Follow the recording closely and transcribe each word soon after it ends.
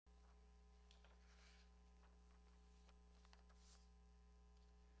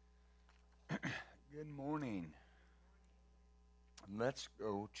Good morning. Let's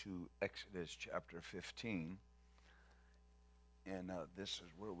go to Exodus chapter 15. And this is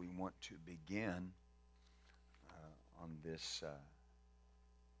where we want to begin on this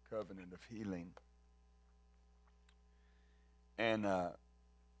covenant of healing. And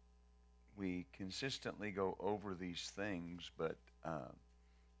we consistently go over these things, but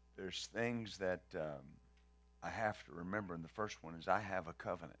there's things that I have to remember. And the first one is I have a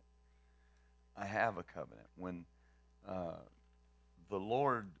covenant. I have a covenant. When the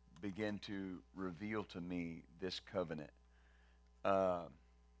Lord began to reveal to me this covenant uh,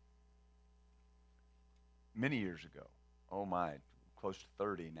 many years ago. Oh my, close to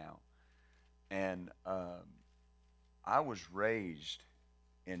 30 now. And I was raised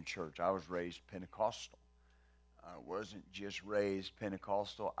in church. I was raised Pentecostal. I wasn't just raised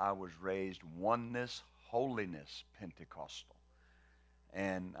Pentecostal. I was raised oneness, holiness Pentecostal.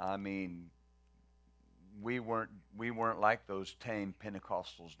 And I mean, we weren't like those tame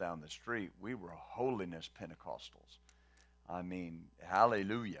Pentecostals down the street. We were holiness Pentecostals. I mean,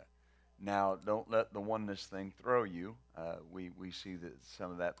 hallelujah. Now, don't let the oneness thing throw you. We see that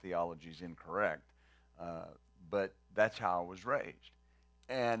some of that theology is incorrect, uh, but that's how I was raised.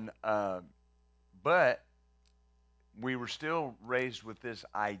 And but we were still raised with this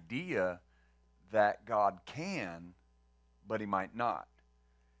idea that God can, but He might not.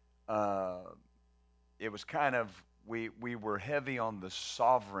 Uh, it was kind of we were heavy on the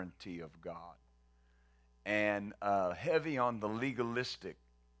sovereignty of God and heavy on the legalistic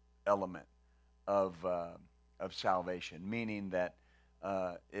element of salvation, meaning that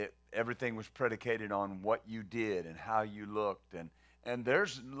everything was predicated on what you did and how you looked, and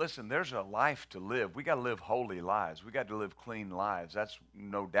there's a life to live. We got to live holy lives. We got to live clean lives. That's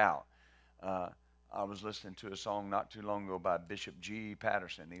no doubt. Uh, I was listening to a song not too long ago by Bishop G.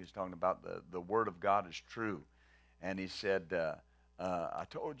 Patterson. He was talking about the Word of God is true. And he said, I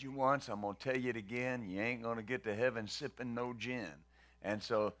told you once, I'm going to tell you it again, you ain't going to get to heaven sipping no gin. And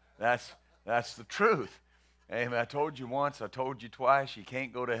so that's the truth. Amen. I told you once, I told you twice, you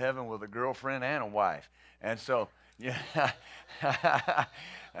can't go to heaven with a girlfriend and a wife. And so, yeah,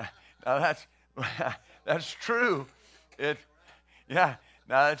 now that's true. Yeah,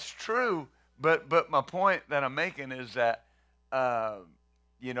 now that's true. But my point that I'm making is that, uh,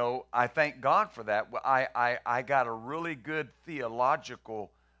 I thank God for that. I got a really good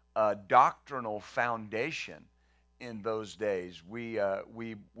theological, doctrinal foundation in those days. We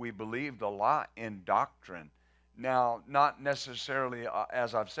believed a lot in doctrine. Now, not necessarily,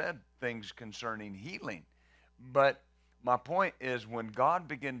 as I've said, things concerning healing. But my point is when God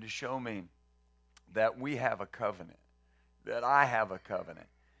began to show me that we have a covenant, that I have a covenant,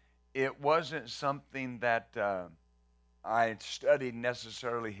 it wasn't something that I had studied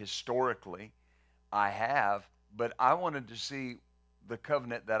necessarily historically. I have, but I wanted to see the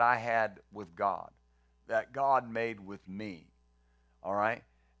covenant that I had with God, that God made with me. All right,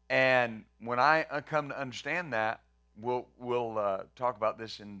 and when I come to understand that, we'll talk about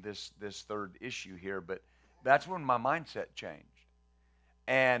this in this third issue here. But that's when my mindset changed,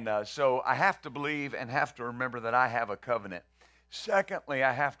 and so I have to believe and have to remember that I have a covenant. Secondly,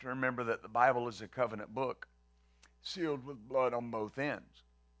 I have to remember that the Bible is a covenant book, sealed with blood on both ends.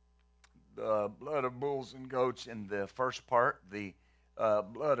 The blood of bulls and goats in the first part, the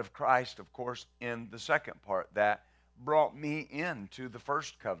blood of Christ, of course, in the second part. That brought me into the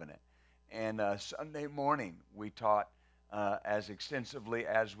first covenant. And Sunday morning, we taught as extensively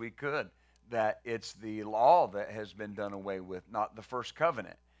as we could that it's the law that has been done away with, not the first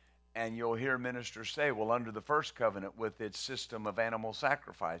covenant. And you'll hear ministers say, well, under the first covenant with its system of animal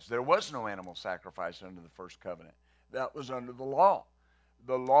sacrifice, there was no animal sacrifice under the first covenant. That was under the law.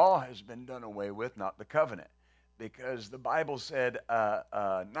 The law has been done away with, not the covenant. Because the Bible said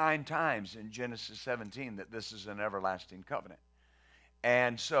 9 times in Genesis 17 that this is an everlasting covenant.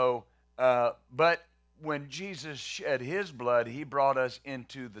 And so, but when Jesus shed his blood, he brought us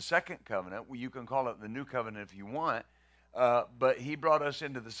into the second covenant. Well, you can call it the new covenant if you want. But he brought us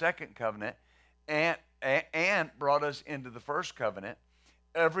into the second covenant and brought us into the first covenant.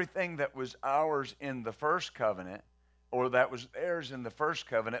 Everything that was ours in the first covenant, or that was theirs in the first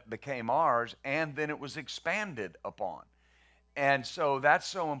covenant, became ours, and then it was expanded upon. And so that's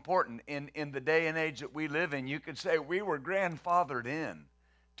so important. In the day and age that we live in, you could say we were grandfathered in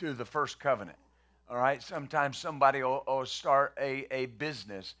to the first covenant. All right? Sometimes somebody will start a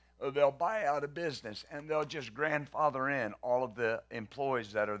business, or they'll buy out a business, and they'll just grandfather in all of the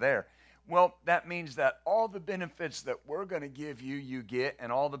employees that are there. Well, that means that all the benefits that we're going to give you, you get,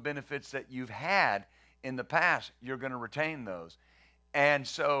 and all the benefits that you've had in the past, you're going to retain those. And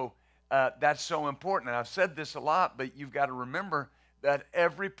so that's so important. And I've said this a lot, but you've got to remember that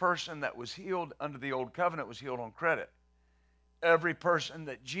every person that was healed under the old covenant was healed on credit. Every person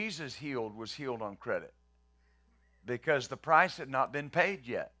that Jesus healed was healed on credit because the price had not been paid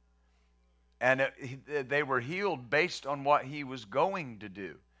yet. And they were healed based on what he was going to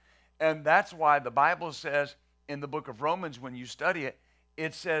do. And that's why the Bible says in the book of Romans, when you study it,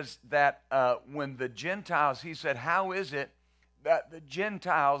 it says that when the Gentiles, he said, how is it that the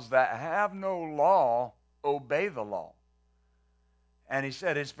Gentiles that have no law obey the law? And he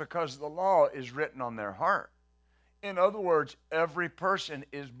said, it's because the law is written on their heart. In other words, every person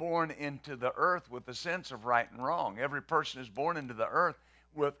is born into the earth with a sense of right and wrong. Every person is born into the earth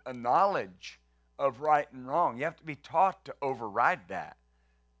with a knowledge of right and wrong. You have to be taught to override that.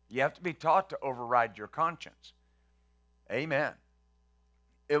 You have to be taught to override your conscience. Amen.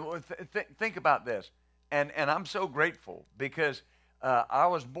 Think about this. And I'm so grateful because I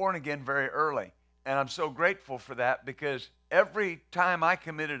was born again very early. And I'm so grateful for that because every time I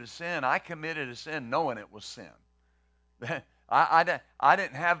committed a sin knowing it was sin. I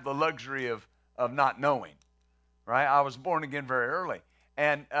didn't have the luxury of not knowing, right? I was born again very early.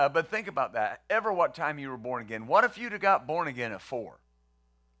 And but think about that. Ever what time you were born again? What if you'd have got born again at 4?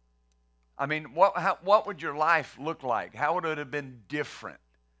 I mean, what would your life look like? How would it have been different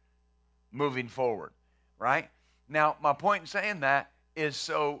moving forward, right? Now, my point in saying that is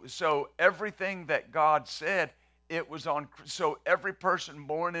so everything that God said, it was on, so every person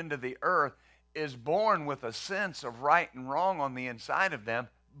born into the earth is born with a sense of right and wrong on the inside of them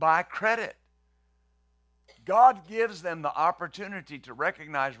by credit. God gives them the opportunity to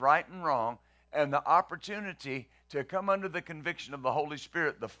recognize right and wrong and the opportunity to come under the conviction of the Holy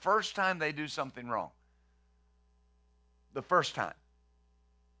Spirit the first time they do something wrong. The first time.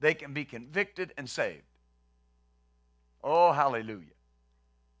 They can be convicted and saved. Oh, hallelujah.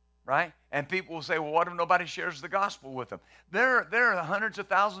 Right? And people will say, well, what if nobody shares the gospel with them? There are hundreds of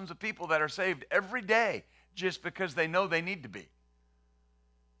thousands of people that are saved every day just because they know they need to be.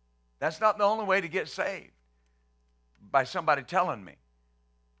 That's not the only way to get saved, by somebody telling me.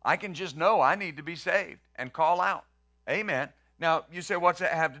 I can just know I need to be saved and call out. Amen. Now, you say, what's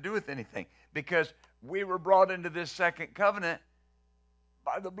that have to do with anything? Because we were brought into this second covenant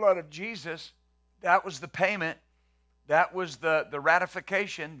by the blood of Jesus. That was the payment. That was the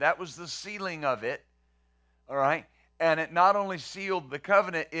ratification. That was the sealing of it. All right? And it not only sealed the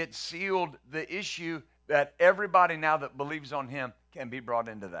covenant, it sealed the issue that everybody now that believes on him can be brought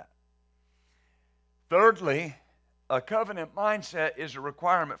into that. Thirdly, a covenant mindset is a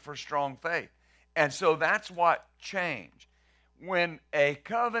requirement for strong faith. And so that's what changed. When a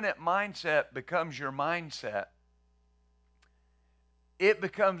covenant mindset becomes your mindset, it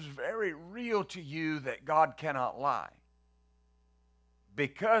becomes very real to you that God cannot lie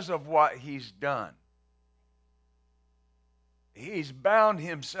because of what he's done. He's bound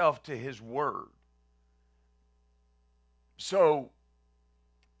himself to his word. So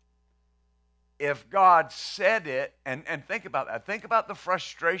if God said it, and think about that. Think about the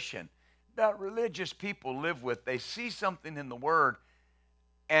frustration that religious people live with. They see something in the word,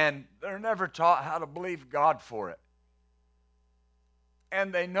 and they're never taught how to believe God for it.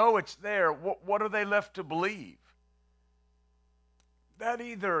 And they know it's there. What are they left to believe? That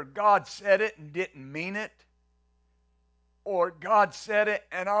either God said it and didn't mean it, or God said it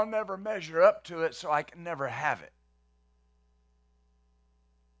and I'll never measure up to it, so I can never have it.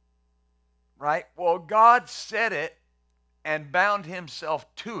 Right? Well, God said it and bound himself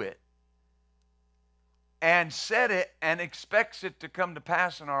to it and said it and expects it to come to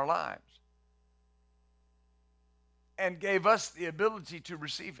pass in our lives and gave us the ability to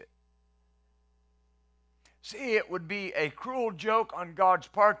receive it. See, it would be a cruel joke on God's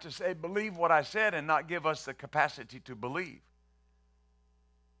part to say, believe what I said, and not give us the capacity to believe.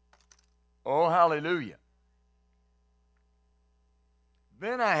 Oh, hallelujah.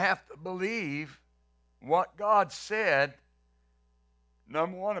 Then I have to believe what God said,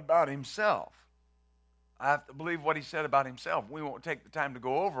 number one, about himself. I have to believe what he said about himself. We won't take the time to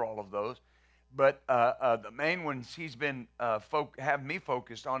go over all of those, but the main ones he's been have me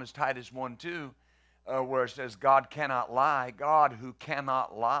focused on is Titus 1:2, where it says, God cannot lie, God who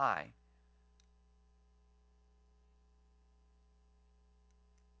cannot lie.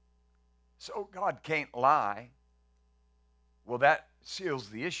 So God can't lie. Well, that seals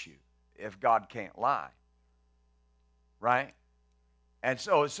the issue if God can't lie. Right? And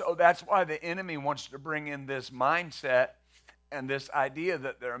so that's why the enemy wants to bring in this mindset and this idea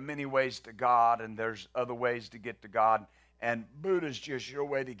that there are many ways to God and there's other ways to get to God, and Buddha's just your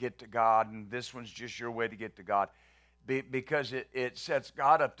way to get to God, and this one's just your way to get to God. because it sets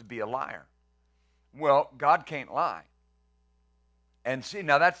God up to be a liar. Well, God can't lie. And see,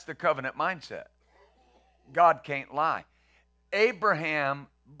 now that's the covenant mindset. God can't lie. Abraham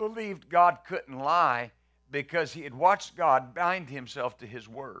believed God couldn't lie because he had watched God bind himself to his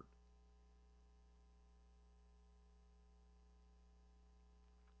word.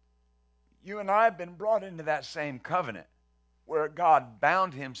 You and I have been brought into that same covenant where God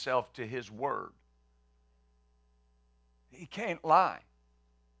bound himself to his word. He can't lie.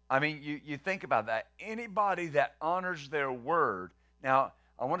 I mean, you think about that. Anybody that honors their word. Now,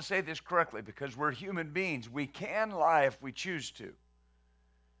 I want to say this correctly because we're human beings. We can lie if we choose to.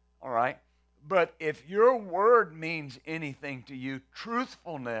 All right? But if your word means anything to you,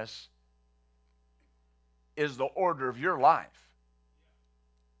 truthfulness is the order of your life.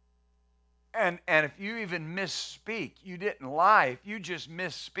 And if you even misspeak, you didn't lie. If you just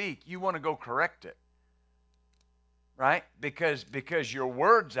misspeak, you want to go correct it. Right? Because your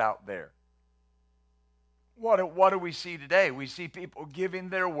word's out there. What do we see today? We see people giving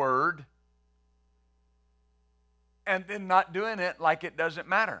their word and then not doing it like it doesn't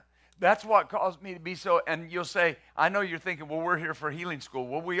matter. That's what caused me to be so, and you'll say, I know you're thinking, well, we're here for healing school.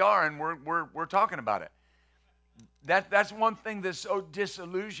 Well, we are, and we're talking about it. That's one thing that's so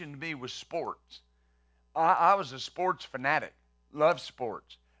disillusioned me with sports. I was a sports fanatic, loved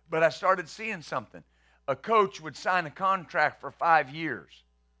sports, but I started seeing something. A coach would sign a contract for 5 years.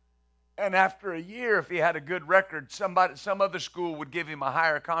 And after a year, if he had a good record, some other school would give him a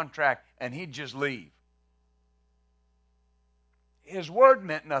higher contract, and he'd just leave. His word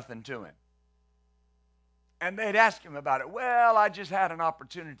meant nothing to him. And they'd ask him about it. Well, I just had an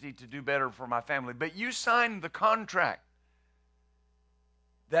opportunity to do better for my family. But you signed the contract.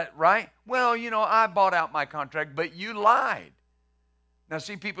 That right? Well, I bought out my contract, but you lied. Now,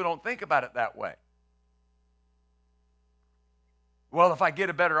 see, people don't think about it that way. Well, if I get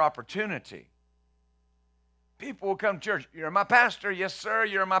a better opportunity, people will come to church. You're my pastor. Yes, sir.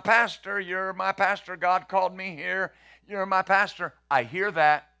 You're my pastor. You're my pastor. God called me here. You're my pastor. I hear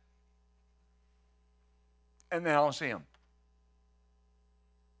that. And then I don't see them.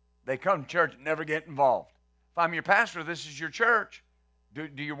 They come to church and never get involved. If I'm your pastor, this is your church. Do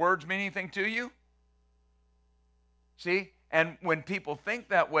your words mean anything to you? See? And when people think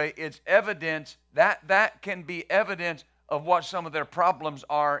that way, it's evidence. That can be evidence of what some of their problems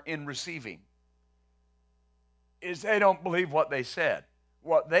are in receiving. Is they don't believe what they said.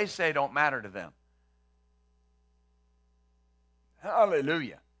 What they say don't matter to them.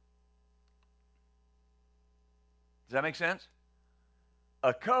 Hallelujah. Does that make sense?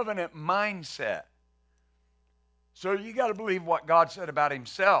 A covenant mindset. So you got to believe what God said about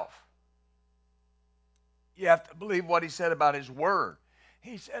himself. You have to believe what he said about his word.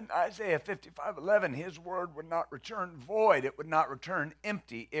 He said in Isaiah 55:11, his word would not return void. It would not return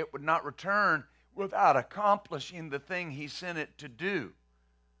empty. It would not return without accomplishing the thing he sent it to do.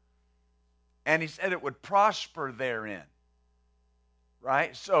 And he said it would prosper therein.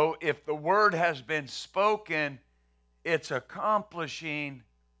 Right? So if the word has been spoken, it's accomplishing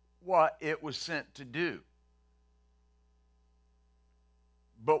what it was sent to do.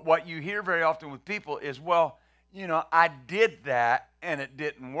 But what you hear very often with people is, well, I did that and it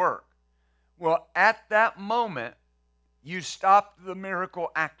didn't work. Well, at that moment, you stopped the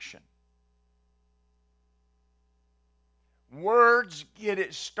miracle action. Words get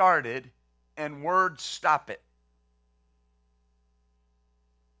it started and words stop it.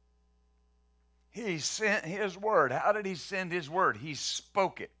 He sent his word. How did he send his word? He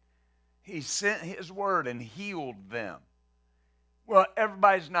spoke it. He sent his word and healed them. Well,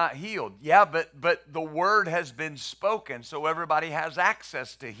 everybody's not healed. Yeah, but the word has been spoken, so everybody has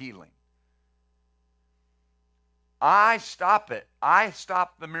access to healing. I stop it. I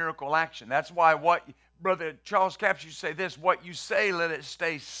stop the miracle action. That's why Brother Charles Capps used to say this, what you say, let it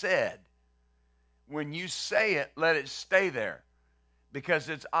stay said. When you say it, let it stay there because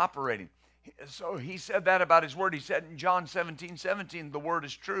it's operating. So he said that about his word. He said in John 17:17, the word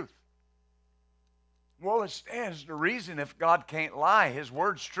is truth. Well, it stands to reason if God can't lie, his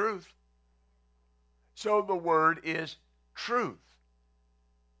word's truth. So the word is truth.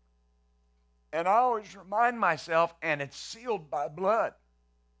 And I always remind myself, and it's sealed by blood.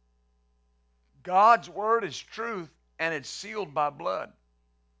 God's word is truth, and it's sealed by blood.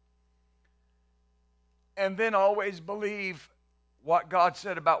 And then always believe what God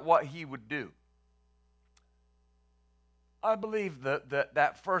said about what he would do. I believe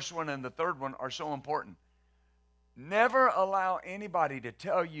that first one and the third one are so important. Never allow anybody to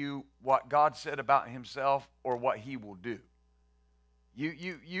tell you what God said about himself or what he will do.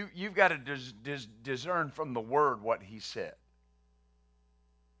 You've got to discern from the Word what He said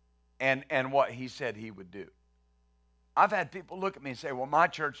and what He said He would do. I've had people look at me and say, well, my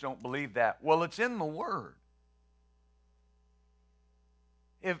church don't believe that. Well, it's in the Word.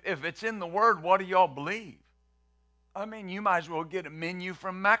 If it's in the Word, what do y'all believe? I mean, you might as well get a menu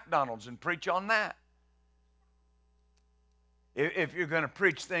from McDonald's and preach on that. If you're going to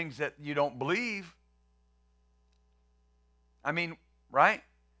preach things that you don't believe. I mean, right?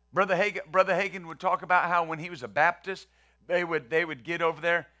 Brother Hagin would talk about how when he was a Baptist, they would get over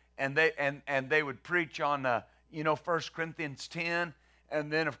there and they would preach on 1 Corinthians 10,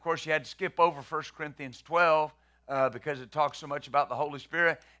 and then of course you had to skip over 1 Corinthians 12 because it talks so much about the Holy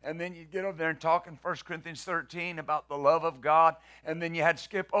Spirit, and then you'd get over there and talk in 1 Corinthians 13 about the love of God, and then you had to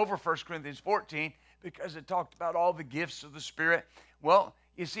skip over 1 Corinthians 14 because it talked about all the gifts of the Spirit. Well,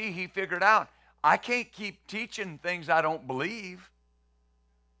 you see, he figured out, I can't keep teaching things I don't believe.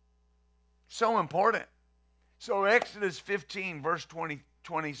 So important. So Exodus 15, verse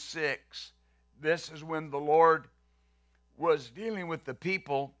 26, this is when the Lord was dealing with the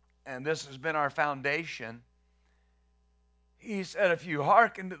people, and this has been our foundation. He said, if you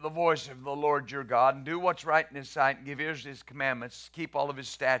hearken to the voice of the Lord your God and do what's right in His sight and give ears to His commandments, keep all of His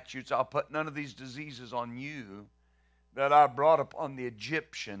statutes, I'll put none of these diseases on you that I brought upon the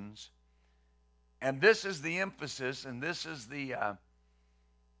Egyptians. And this is the emphasis, and this is the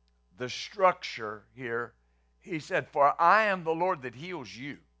structure here. He said, for I am the Lord that heals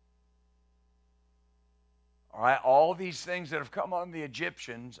you. All right, all these things that have come on the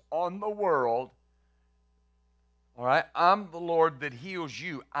Egyptians, on the world, all right, I'm the Lord that heals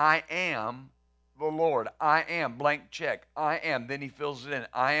you. I am the Lord. I am, blank check. I am. Then he fills it in.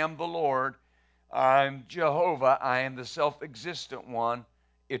 I am the Lord. I'm Jehovah. I am the self-existent one,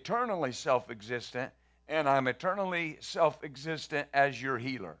 eternally self-existent, and I'm eternally self-existent as your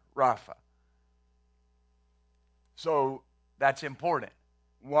healer, Rapha. So that's important.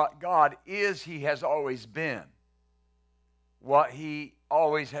 What God is, He has always been. What He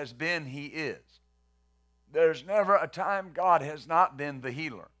always has been, He is. There's never a time God has not been the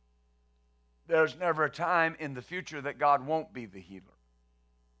healer. There's never a time in the future that God won't be the healer.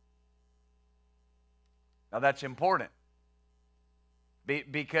 Now that's important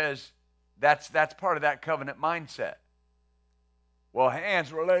because that's part of that covenant mindset. Well,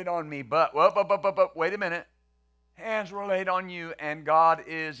 hands were laid on me, but wait a minute. Hands were laid on you, and God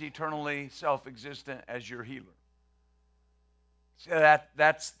is eternally self-existent as your healer. So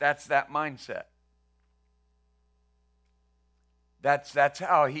that's that mindset. That's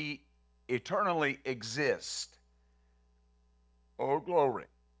how He eternally exists. Oh, glory.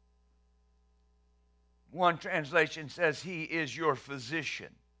 One translation says He is your physician.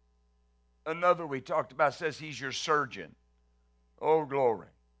 Another we talked about says He's your surgeon. Oh, glory.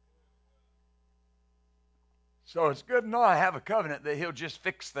 So it's good to know I have a covenant that He'll just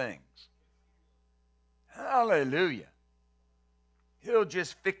fix things. Hallelujah. He'll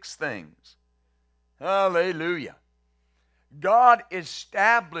just fix things. Hallelujah. God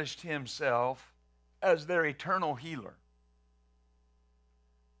established Himself as their eternal healer.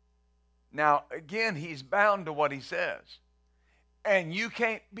 Now, again, He's bound to what He says. And you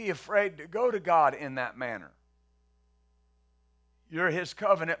can't be afraid to go to God in that manner. You're His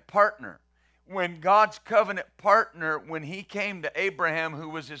covenant partner. When God's covenant partner, when He came to Abraham, who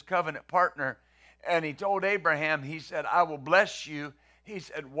was His covenant partner, and He told Abraham, He said, I will bless you. He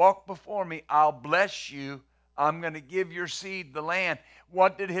said, walk before me. I'll bless you. I'm going to give your seed the land.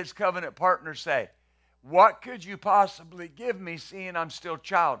 What did His covenant partner say? What could you possibly give me, seeing I'm still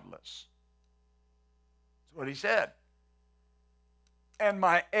childless? That's what he said. And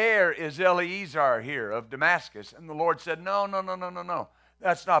my heir is Eliezer here of Damascus. And the Lord said, no.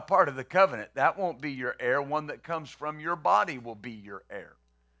 That's not part of the covenant. That won't be your heir. One that comes from your body will be your heir.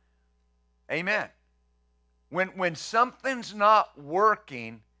 Amen. When something's not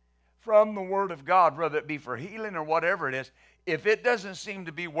working from the Word of God, whether it be for healing or whatever it is, if it doesn't seem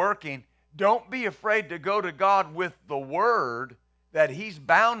to be working, don't be afraid to go to God with the Word that He's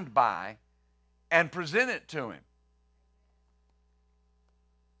bound by and present it to Him.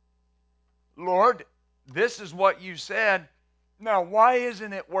 Lord, this is what you said. Now, why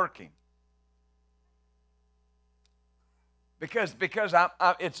isn't it working? Because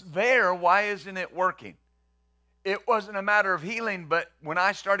it's there. Why isn't it working? It wasn't a matter of healing, but when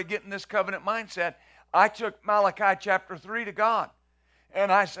I started getting this covenant mindset, I took Malachi chapter 3 to God.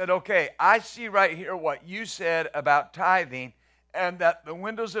 And I said, okay, I see right here what you said about tithing, and that the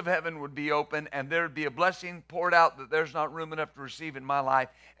windows of heaven would be open and there would be a blessing poured out that there's not room enough to receive in my life.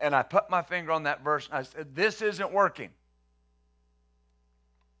 And I put my finger on that verse and I said, this isn't working.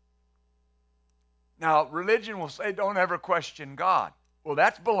 Now, religion will say don't ever question God. Well,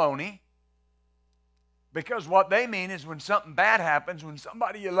 that's baloney. Because what they mean is when something bad happens, when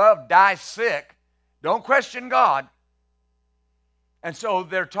somebody you love dies sick, don't question God. And so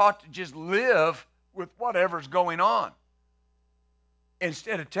they're taught to just live with whatever's going on,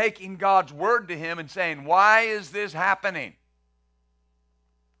 instead of taking God's word to him and saying, why is this happening?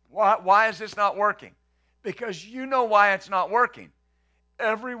 Why is this not working? Because you know why it's not working.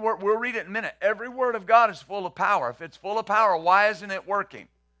 Every word, we'll read it in a minute. Every word of God is full of power. If it's full of power, why isn't it working?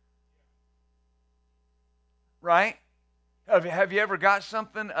 Right? Have you ever got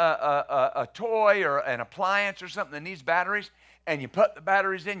something, a toy or an appliance or something that needs batteries, and you put the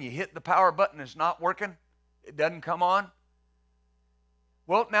batteries in, you hit the power button, it's not working? It doesn't come on?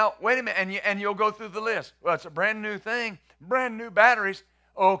 Well, now, wait a minute, and you'll go through the list. Well, it's a brand new thing, brand new batteries.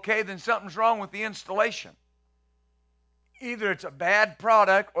 Okay, then something's wrong with the installation. Either it's a bad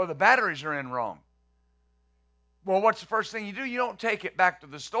product or the batteries are in wrong. Well, what's the first thing you do? You don't take it back to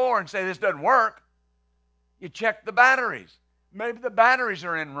the store and say, this doesn't work. You check the batteries. Maybe the batteries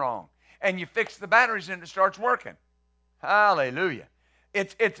are in wrong. And you fix the batteries and it starts working. Hallelujah.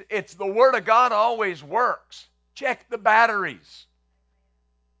 It's the Word of God always works. Check the batteries.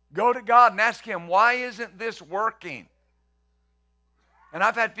 Go to God and ask Him, why isn't this working? And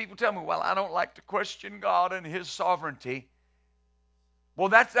I've had people tell me, well, I don't like to question God and His sovereignty. Well,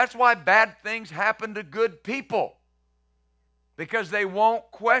 that's why bad things happen to good people. Because they won't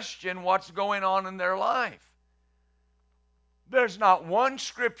question what's going on in their life. There's not one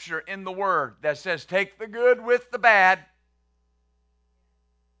scripture in the Word that says take the good with the bad.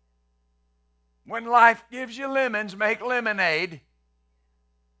 When life gives you lemons, make lemonade.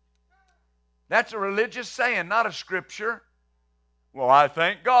 That's a religious saying, not a scripture. Well, I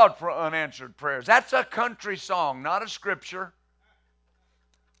thank God for unanswered prayers. That's a country song, not a scripture.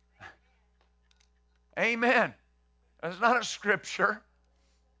 Amen. That's not a scripture.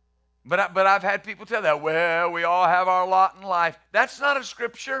 But I've had people tell that, well, we all have our lot in life. That's not a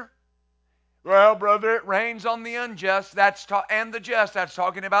scripture. Well, brother, it rains on the unjust and the just. That's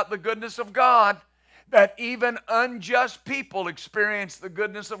talking about the goodness of God. That even unjust people experience the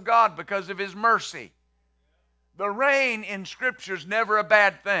goodness of God because of His mercy. The rain in Scripture is never a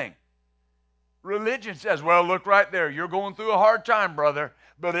bad thing. Religion says, well, look right there. You're going through a hard time, brother.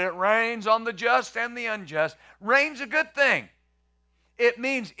 But it rains on the just and the unjust. Rain's a good thing. It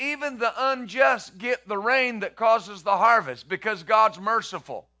means even the unjust get the rain that causes the harvest because God's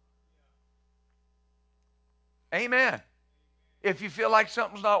merciful. Amen. If you feel like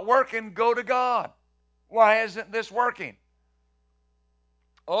something's not working, go to God. Why isn't this working?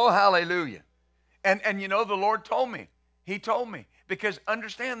 Oh, hallelujah. And you know, the Lord told me. He told me. Because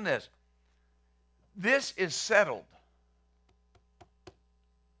understand this. This is settled.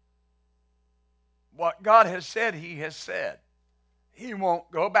 What God has said, He has said. He won't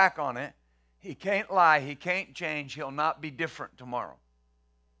go back on it. He can't lie. He can't change. He'll not be different tomorrow.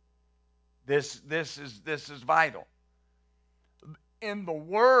 This is vital. In the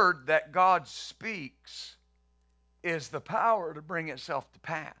word that God speaks is the power to bring itself to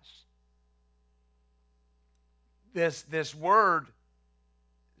pass. This word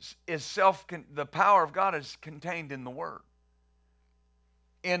is the power of God is contained in the word.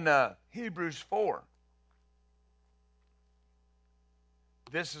 In Hebrews 4,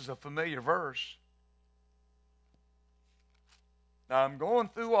 this is a familiar verse. Now I'm going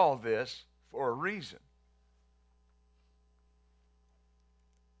through all this for a reason.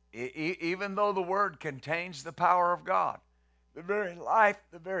 Even though the word contains the power of God, the very life,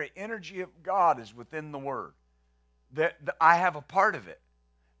 the very energy of God is within the word. I have a part of it.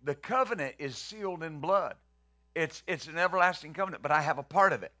 The covenant is sealed in blood. It's an everlasting covenant, but I have a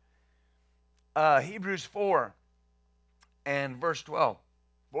part of it. Hebrews 4 and verse 12.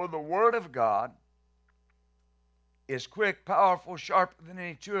 For the word of God is quick, powerful, sharper than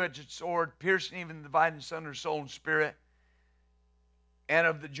any two-edged sword, piercing even dividing asunder soul and spirit, and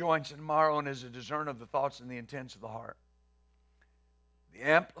of the joints and marrow, and is a discerner of the thoughts and the intents of the heart. The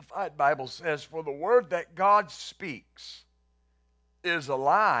Amplified Bible says, for the word that God speaks is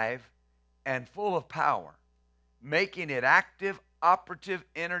alive and full of power, making it active, operative,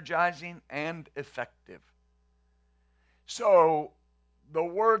 energizing, and effective. So, the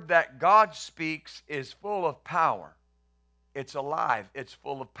word that God speaks is full of power. It's alive. It's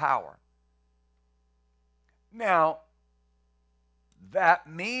full of power. Now, that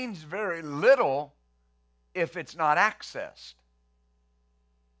means very little if it's not accessed.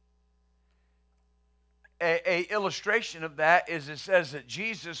 A illustration of that is it says that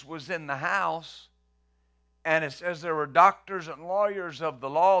Jesus was in the house And it says there were doctors and lawyers of the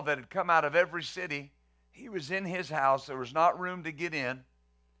law that had come out of every city. He was in his house. There was not room to get in.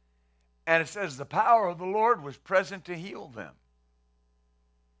 And it says the power of the Lord was present to heal them.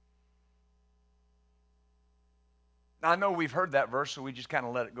 Now, I know we've heard that verse, so we just kind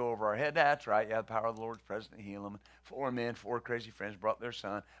of let it go over our head. That's right. Yeah, the power of the Lord is present to heal them. 4 men, 4 crazy friends brought their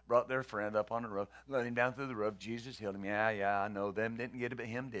son, brought their friend up on the roof, let him down through the roof. Jesus healed him. Yeah, I know. Them didn't get it, but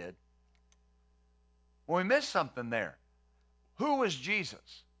him did. Well, we missed something there. Who was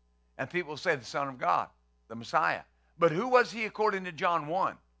Jesus? And people say the Son of God, the Messiah. But who was he according to John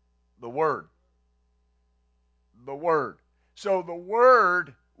 1? The Word. The Word. So the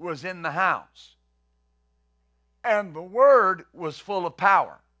Word was in the house. And the Word was full of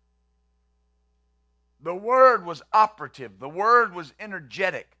power. The Word was operative. The Word was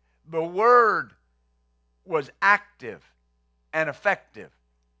energetic. The Word was active and effective.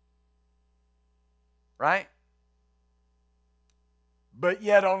 Right? But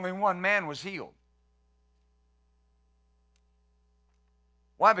yet only one man was healed.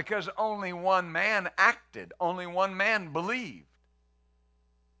 Why? Because only one man acted. Only one man believed.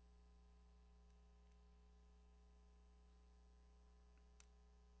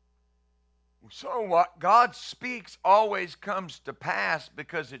 So what God speaks always comes to pass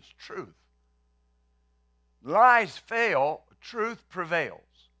because it's truth. Lies fail, truth prevails.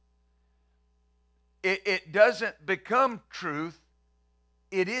 It doesn't become truth,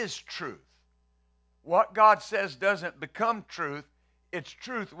 it is truth. What God says doesn't become truth, it's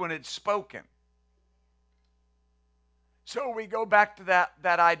truth when it's spoken. So we go back to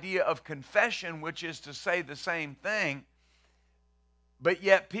that idea of confession, which is to say the same thing. But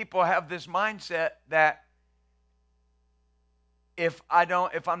yet people have this mindset that if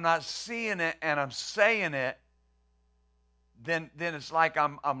I'm not seeing it and I'm saying it, then it's like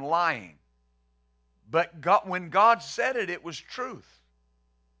I'm lying. But God, when God said it, it was truth.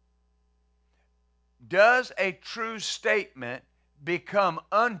 Does a true statement become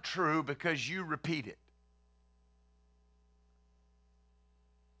untrue because you repeat it?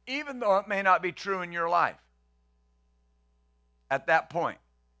 Even though it may not be true in your life. At that point.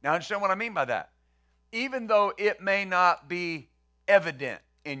 Now understand what I mean by that. Even though it may not be evident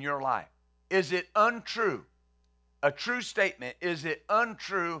in your life. Is it untrue? A true statement, is it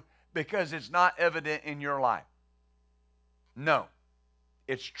untrue because it's not evident in your life? No.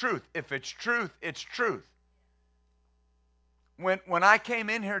 It's truth. If it's truth, it's truth. When I came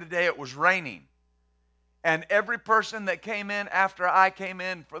in here today, it was raining. And every person that came in after I came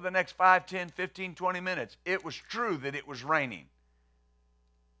in for the next 5, 10, 15, 20 minutes, it was true that it was raining.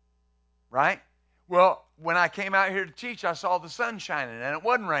 Right? Well, when I came out here to teach, I saw the sun shining and it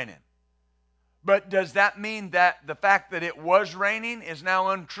wasn't raining. But does that mean that the fact that it was raining is now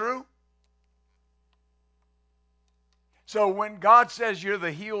untrue? So when God says you're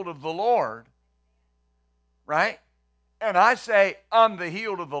the healed of the Lord, right? And I say I'm the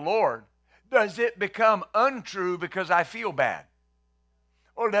healed of the Lord, does it become untrue because I feel bad?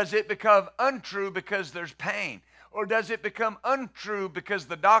 Or does it become untrue because there's pain? Or does it become untrue because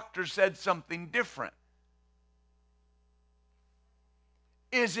the doctor said something different?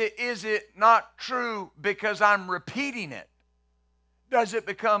 Is it not true because I'm repeating it? Does it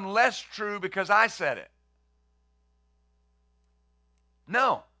become less true because I said it?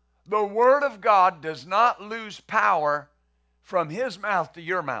 No. The Word of God does not lose power from His mouth to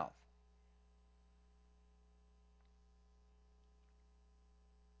your mouth.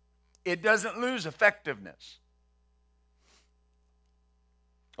 It doesn't lose effectiveness.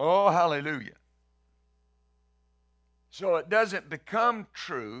 Oh, hallelujah. So it doesn't become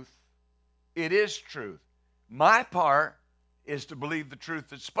truth. It is truth. My part is to believe the truth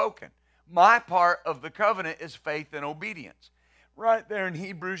that's spoken. My part of the covenant is faith and obedience. Right there in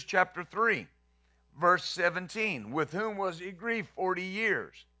Hebrews chapter 3, verse 17. With whom was he grieved 40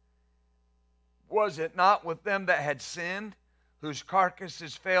 years? Was it not with them that had sinned, whose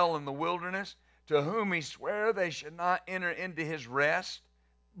carcasses fell in the wilderness, to whom he sware they should not enter into his rest,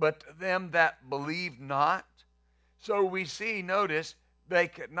 but to them that believed not? So we see, notice, they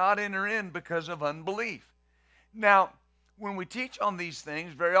could not enter in because of unbelief. Now, when we teach on these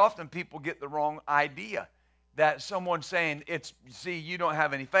things, very often people get the wrong idea that someone's saying, see, you don't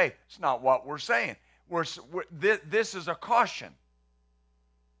have any faith. It's not what we're saying. This is a caution.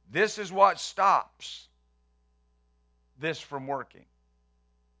 This is what stops this from working,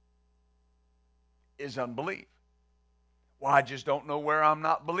 is unbelief. Well, I just don't know where I'm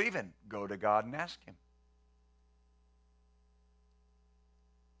not believing. Go to God and ask Him.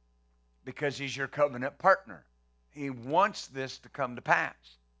 Because He's your covenant partner. He wants this to come to pass.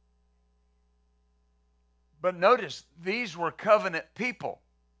 But notice, these were covenant people.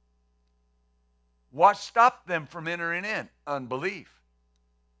 What stopped them from entering in? Unbelief.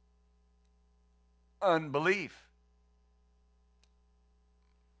 Unbelief.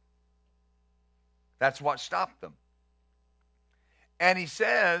 That's what stopped them. And he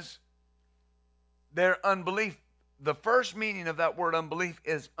says their unbelief, the first meaning of that word unbelief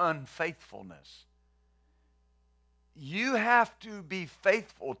is unfaithfulness. You have to be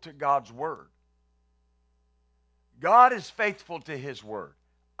faithful to God's word. God is faithful to his word.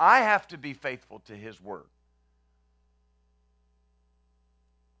 I have to be faithful to his word.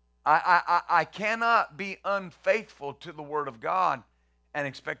 I cannot be unfaithful to the word of God and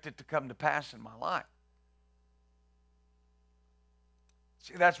expect it to come to pass in my life.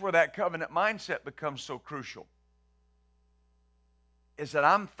 See, that's where that covenant mindset becomes so crucial. Is that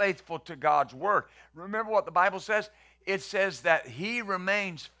I'm faithful to God's word. Remember what the Bible says? It says that he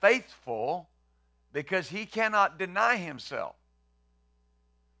remains faithful because he cannot deny himself.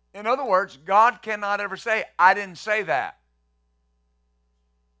 In other words, God cannot ever say, I didn't say that.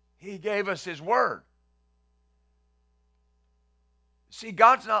 He gave us his word. See,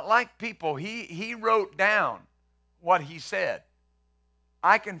 God's not like people. He wrote down what he said.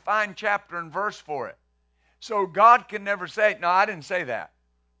 I can find chapter and verse for it. So God can never say, no, I didn't say that.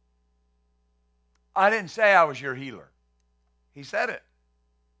 I didn't say I was your healer. He said it.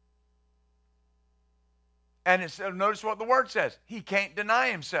 And notice what the word says. He can't deny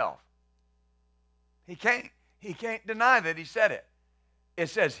himself. He can't deny that he said it. It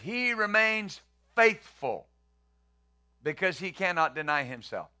says he remains faithful because he cannot deny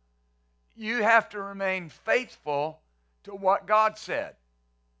himself. You have to remain faithful to what God said.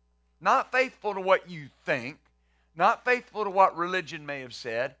 Not faithful to what you think. Not faithful to what religion may have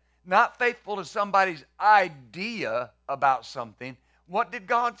said. Not faithful to somebody's idea about something. What did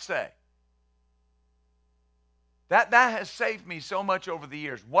God say? That has saved me so much over the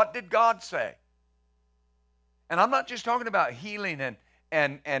years. What did God say? And I'm not just talking about healing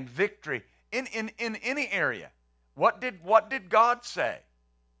and victory. In any area. What did God say?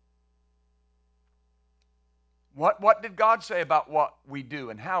 What did God say about what we do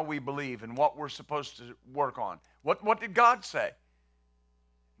and how we believe and what we're supposed to work on? What did God say?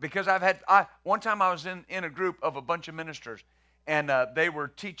 Because one time I was in a group of a bunch of ministers, and they were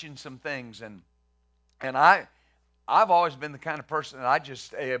teaching some things, and I've always been the kind of person that I just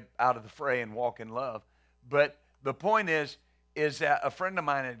stay out of the fray and walk in love. But the point is that a friend of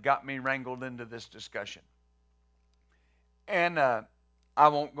mine had got me wrangled into this discussion, and I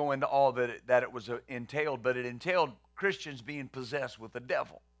won't go into all that it was entailed, but it entailed Christians being possessed with the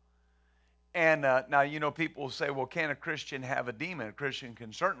devil. And now, people say, well, can a Christian have a demon? A Christian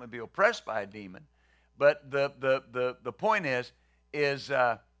can certainly be oppressed by a demon. But the point is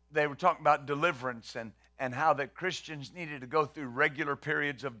they were talking about deliverance and how that Christians needed to go through regular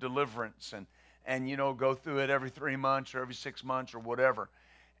periods of deliverance and go through it every 3 months or every 6 months or whatever.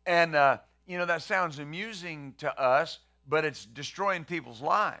 And, that sounds amusing to us, but it's destroying people's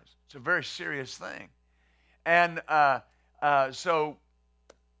lives. It's a very serious thing. And so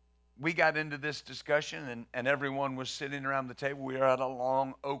we got into this discussion, and everyone was sitting around the table. We were at a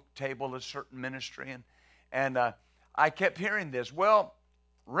long oak table, a certain ministry, and I kept hearing this. Well,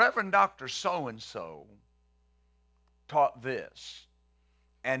 Reverend Dr. So-and-so taught this,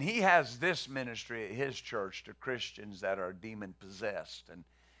 and he has this ministry at his church to Christians that are demon-possessed,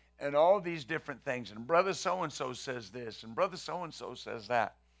 and all these different things. And Brother so-and-so says this, and Brother so-and-so says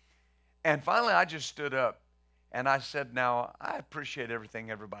that. And finally, I just stood up, and I said, now, I appreciate everything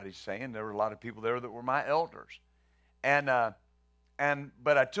everybody's saying. There were a lot of people there that were my elders. But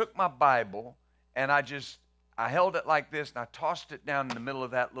I took my Bible, and I held it like this, and I tossed it down in the middle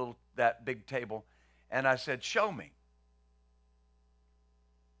of that big table, and I said, show me.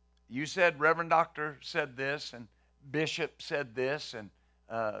 You said Reverend Doctor said this, and Bishop said this, and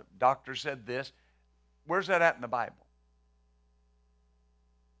Doctor said this. Where's that at in the Bible?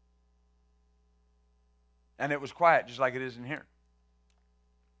 And it was quiet, just like it is in here.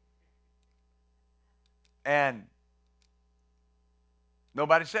 And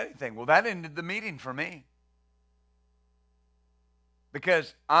nobody said anything. Well, that ended the meeting for me.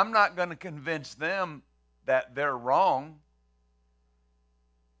 Because I'm not going to convince them that they're wrong.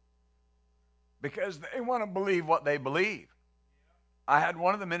 Because they want to believe what they believe. I had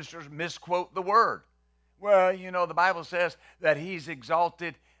one of the ministers misquote the word. Well, the Bible says that he's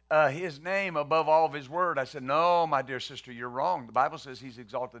exalted his name above all of his word. I said, no, my dear sister, you're wrong. The Bible says he's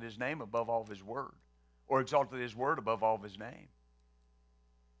exalted his name above all of his word. Or exalted his word above all of his name.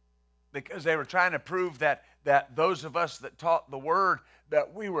 Because they were trying to prove that that those of us that taught the word,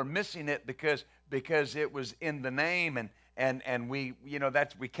 that we were missing it because it was in the name, and we,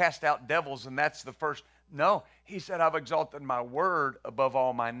 we cast out devils, and that's the first. No, he said, I've exalted my word above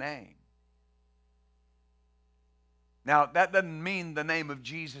all my name. Now, that doesn't mean the name of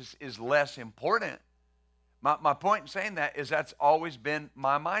Jesus is less important. My point in saying that is that's always been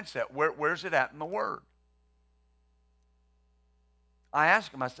my mindset. Where's it at in the Word? I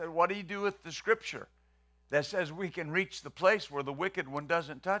asked him, I said, what do you do with the scripture that says we can reach the place where the wicked one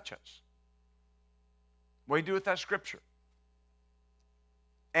doesn't touch us? What do you do with that scripture?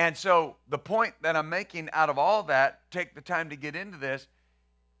 And so the point that I'm making out of all that, take the time to get into this,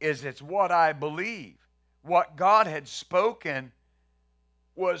 is it's what I believe. What God had spoken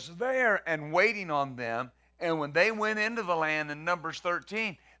was there and waiting on them. And when they went into the land in Numbers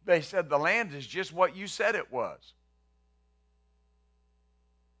 13, they said the land is just what you said it was.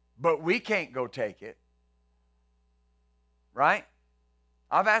 But we can't go take it. Right?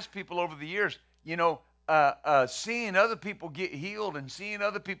 I've asked people over the years, seeing other people get healed and seeing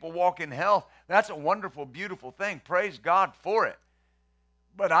other people walk in health, that's a wonderful, beautiful thing. Praise God for it.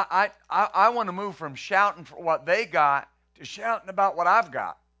 But I want to move from shouting for what they got to shouting about what I've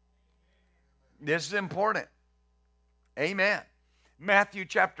got. This is important. Amen. Matthew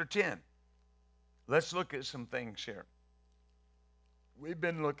chapter 10. Let's look at some things here. We've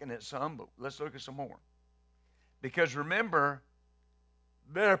been looking at some, but let's look at some more. Because remember,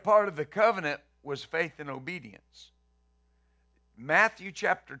 their part of the covenant was faith and obedience. Matthew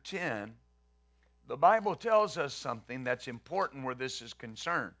chapter 10, the Bible tells us something that's important where this is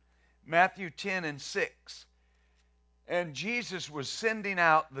concerned. Matthew 10 and 6. And Jesus was sending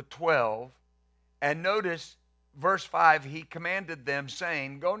out the 12, and notice verse 5, he commanded them,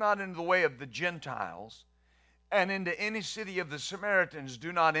 saying, go not into the way of the Gentiles, and into any city of the Samaritans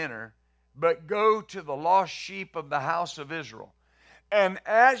do not enter, but go to the lost sheep of the house of Israel. And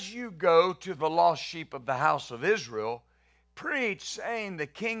as you go to the lost sheep of the house of Israel, preach, saying the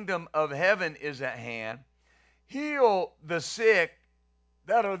kingdom of heaven is at hand. Heal the sick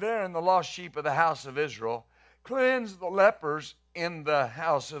that are there in the lost sheep of the house of Israel. Cleanse the lepers in the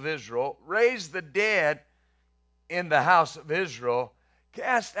house of Israel. Raise the dead in the house of Israel.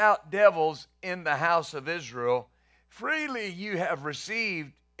 Cast out devils in the house of Israel. Freely you have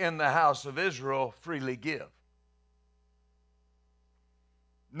received in the house of Israel, freely give.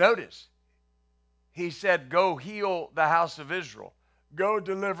 Notice, he said, go heal the house of Israel. Go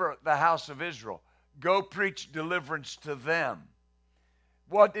deliver the house of Israel. Go preach deliverance to them.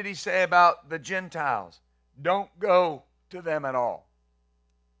 What did he say about the Gentiles? Don't go to them at all.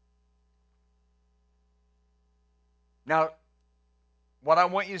 Now, what I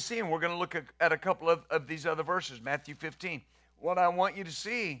want you to see, and we're going to look at a couple of these other verses, Matthew 15. What I want you to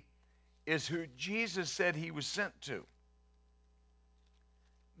see is who Jesus said he was sent to.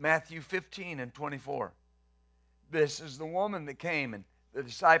 Matthew 15 and 24. This is the woman that came, and the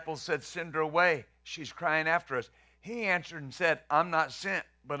disciples said, send her away. She's crying after us. He answered and said, I'm not sent,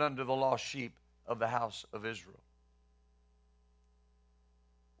 but unto the lost sheep of the house of Israel.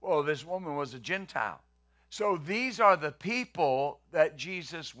 Well, this woman was a Gentile. So these are the people that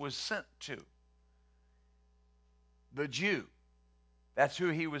Jesus was sent to. The Jew. That's who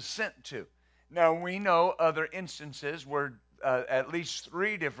he was sent to. Now, we know other instances where, at least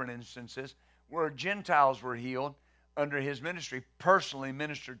 3 different instances, where Gentiles were healed under his ministry, personally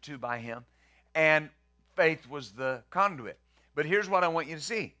ministered to by him, and faith was the conduit. But here's what I want you to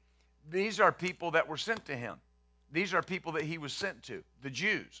see. These are people that were sent to him. These are people that he was sent to, the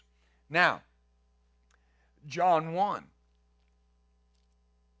Jews. Now, John 1.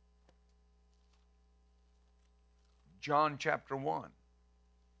 John chapter 1.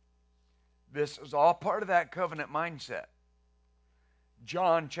 This is all part of that covenant mindset.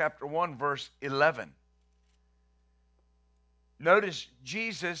 John chapter 1, verse 11. Notice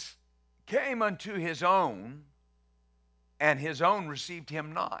Jesus came unto his own, and his own received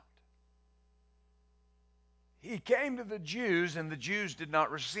him not. He came to the Jews, and the Jews did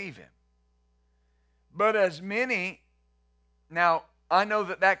not receive him. But as many, now I know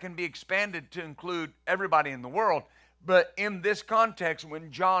that can be expanded to include everybody in the world, but in this context,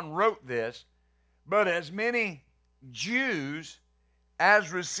 when John wrote this, but as many Jews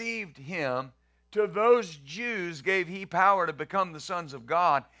as received him, to those Jews gave he power to become the sons of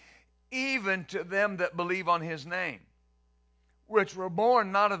God, even to them that believe on his name, which were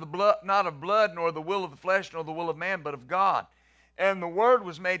born not of blood, nor the will of the flesh, nor the will of man, but of God. And the Word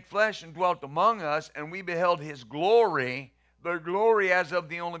was made flesh and dwelt among us, and we beheld his glory, the glory as of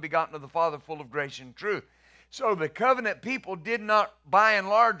the only begotten of the Father, full of grace and truth. So the covenant people did not, by and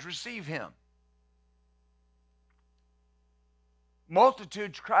large, receive him.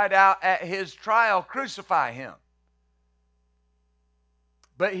 Multitudes cried out at his trial, "Crucify him."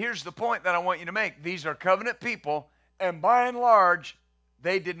 But here's the point that I want you to make. These are covenant people, and by and large,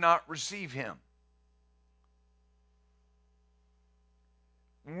 they did not receive him.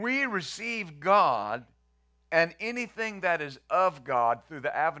 We receive God and anything that is of God through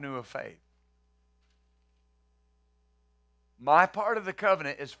the avenue of faith. My part of the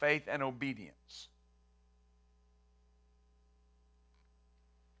covenant is faith and obedience.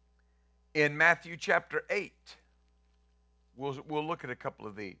 In Matthew chapter 8, we'll look at a couple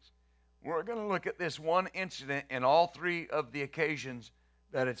of these. We're going to look at this one incident in all three of the occasions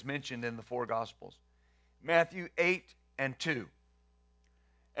that it's mentioned in the four Gospels. Matthew 8:2.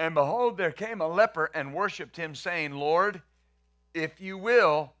 And behold, there came a leper and worshipped him, saying, "Lord, if you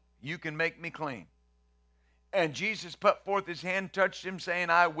will, you can make me clean." And Jesus put forth his hand, touched him, saying,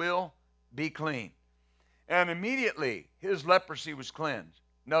 "I will be clean." And immediately his leprosy was cleansed.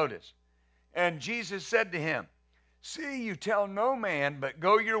 Notice. And Jesus said to him, "See, you tell no man, but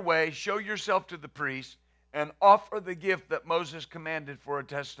go your way, show yourself to the priest, and offer the gift that Moses commanded for a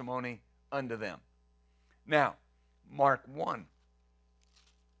testimony unto them." Now, Mark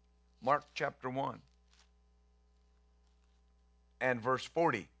chapter 1 and verse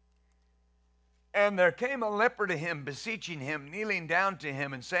 40. And there came a leper to him, beseeching him, kneeling down to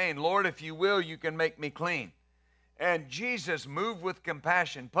him, and saying, "Lord, if you will, you can make me clean." And Jesus, moved with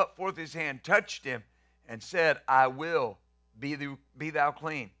compassion, put forth his hand, touched him, and said, "I will, be thou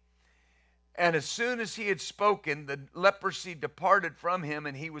clean." And as soon as he had spoken, the leprosy departed from him,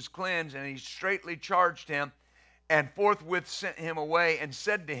 and he was cleansed. And he straightly charged him, and forthwith sent him away, and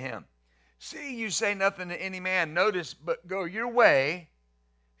said to him, "See, you say nothing to any man." Notice, "But go your way,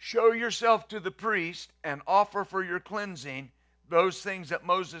 show yourself to the priest, and offer for your cleansing those things that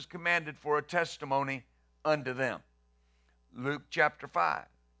Moses commanded for a testimony unto them." Luke chapter 5.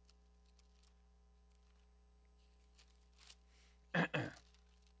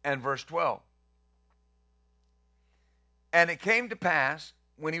 And verse 12. And it came to pass,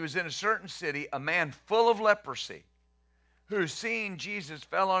 when he was in a certain city, a man full of leprosy, who seeing Jesus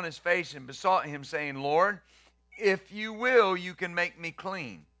fell on his face and besought him, saying, "Lord, if you will, you can make me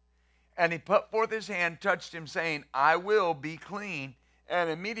clean." And he put forth his hand, touched him, saying, "I will be clean." And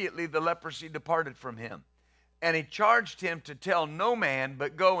immediately the leprosy departed from him. And he charged him to tell no man,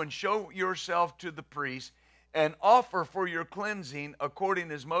 but go and show yourself to the priest, and offer for your cleansing according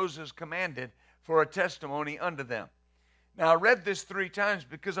as Moses commanded for a testimony unto them. Now, I read this 3 times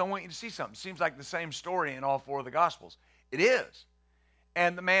because I want you to see something. It seems like the same story in all 4 of the Gospels. It is.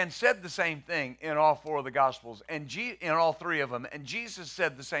 And the man said the same thing in all 4 of the Gospels, and in all 3 of them. And Jesus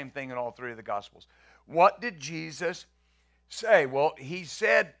said the same thing in all 3 of the Gospels. What did Jesus say? Well, he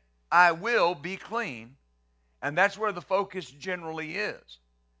said, "I will be clean." And that's where the focus generally is.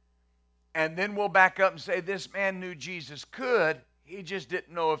 And then we'll back up and say, this man knew Jesus could, he just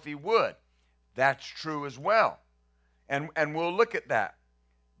didn't know if he would. That's true as well. And we'll look at that.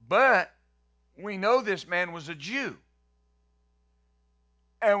 But we know this man was a Jew.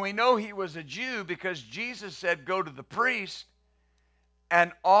 And we know he was a Jew because Jesus said, "Go to the priest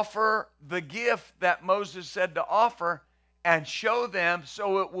and offer the gift that Moses said to offer, and show them,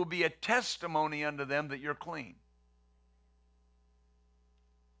 so it will be a testimony unto them that you're clean."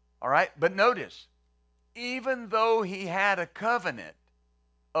 All right? But notice, even though he had a covenant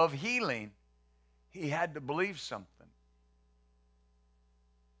of healing, he had to believe something.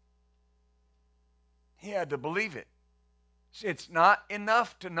 He had to believe it. See, it's not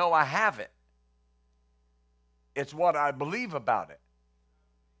enough to know I have it. It's what I believe about it.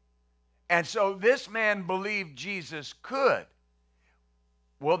 And so this man believed Jesus could.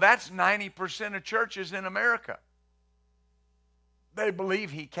 Well, that's 90% of churches in America. They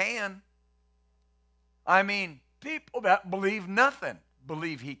believe he can. I mean, people that believe nothing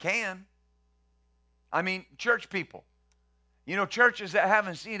believe he can. I mean, church people. You know, churches that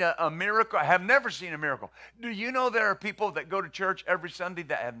haven't seen a miracle, have never seen a miracle. Do you know there are people that go to church every Sunday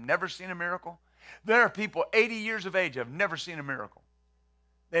that have never seen a miracle? There are people 80 years of age that have never seen a miracle.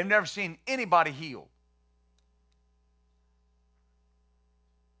 They've never seen anybody healed.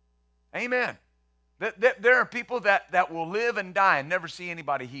 Amen. There are people that will live and die and never see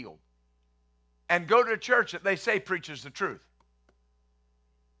anybody healed. And go to a church that they say preaches the truth.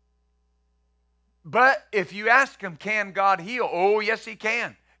 But if you ask them, can God heal? Oh, yes, he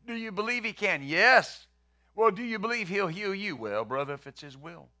can. Do you believe he can? Yes. Well, do you believe he'll heal you? Well, brother, if it's his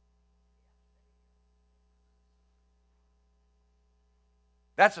will.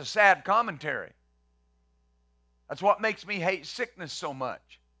 That's a sad commentary. That's what makes me hate sickness so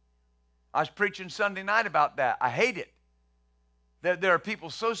much. I was preaching Sunday night about that. I hate it. There are people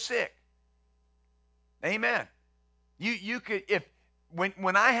so sick. Amen. You could,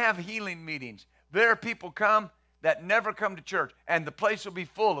 when I have healing meetings, there are people come that never come to church, and the place will be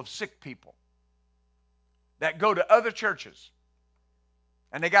full of sick people that go to other churches,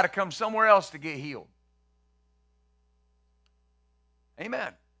 and they got to come somewhere else to get healed.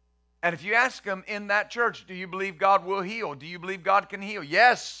 Amen. And if you ask them in that church, do you believe God will heal? Do you believe God can heal?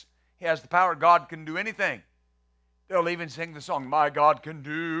 Yes, He has the power. God can do anything. They'll even sing the song, my God can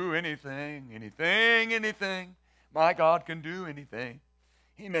do anything, anything, anything. My God can do anything.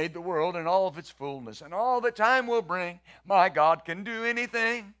 He made the world and all of its fullness and all that time will bring. My God can do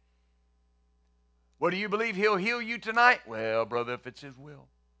anything. What do you believe? He'll heal you tonight? Well, brother, if it's His will.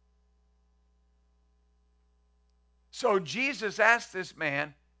 So Jesus asked this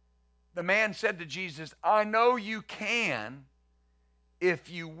man. The man said to Jesus, I know you can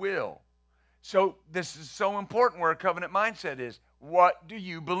if you will. So this is so important where a covenant mindset is. What do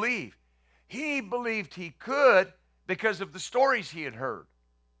you believe? He believed he could because of the stories he had heard.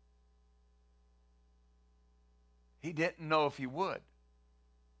 He didn't know if he would.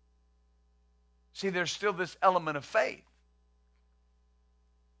 See, there's still this element of faith.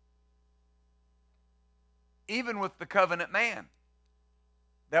 Even with the covenant man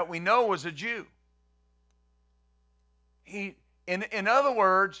that we know was a Jew. In other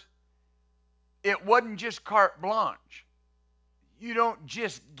words, it wasn't just carte blanche. You don't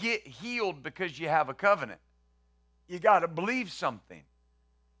just get healed because you have a covenant. You got to believe something.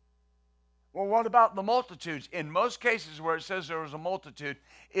 Well, what about the multitudes? In most cases where it says there was a multitude,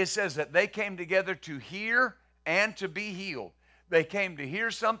 it says that they came together to hear and to be healed. They came to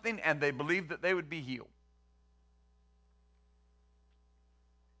hear something and they believed that they would be healed.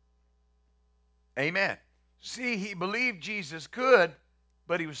 Amen. See, he believed Jesus could,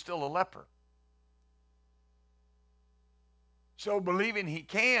 but he was still a leper. So believing he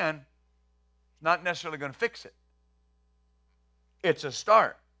can is not necessarily going to fix it. It's a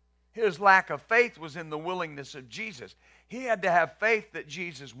start. His lack of faith was in the willingness of Jesus. He had to have faith that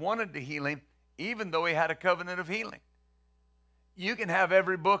Jesus wanted to heal him, even though he had a covenant of healing. You can have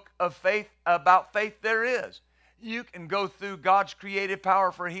every book of faith about faith there is. You can go through God's creative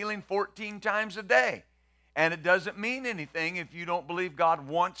power for healing 14 times a day. And it doesn't mean anything if you don't believe God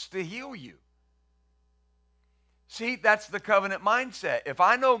wants to heal you. See, that's the covenant mindset. If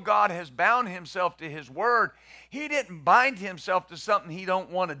I know God has bound himself to his word, he didn't bind himself to something he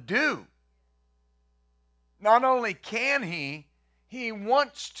don't want to do. Not only can he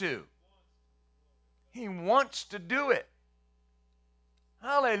wants to. He wants to do it.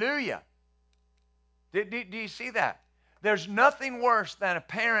 Hallelujah. Do you see that? There's nothing worse than a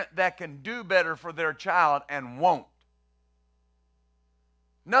parent that can do better for their child and won't.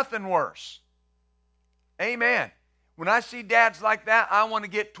 Nothing worse. Amen. When I see dads like that, I want to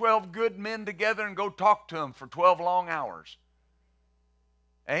get 12 good men together and go talk to them for 12 long hours.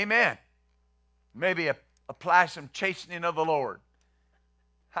 Amen. Maybe apply some chastening of the Lord.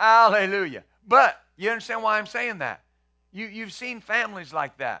 Hallelujah. But you understand why I'm saying that? You've seen families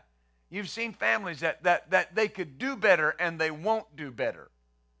like that. You've seen families that they could do better and they won't do better.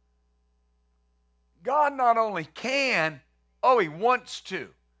 God not only can, he wants to.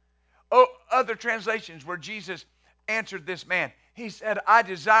 Other translations where Jesus answered this man, he said, I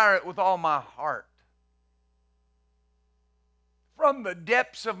desire it with all my heart. From the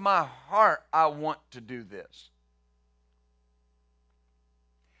depths of my heart, I want to do this.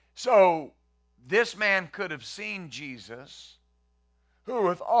 So this man could have seen Jesus, who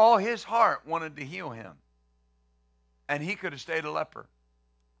with all his heart wanted to heal him. And he could have stayed a leper,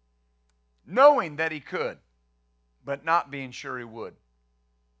 knowing that he could, but not being sure he would.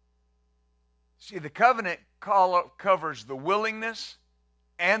 See, the covenant covers the willingness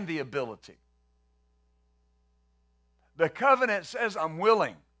and the ability. The covenant says, I'm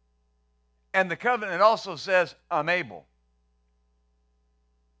willing. And the covenant also says, I'm able.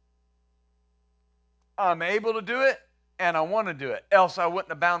 I'm able to do it, and I want to do it. Else I wouldn't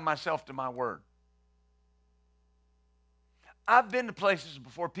have bound myself to my word. I've been to places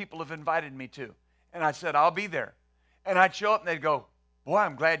before people have invited me to. And I said, I'll be there. And I'd show up and they'd go, boy,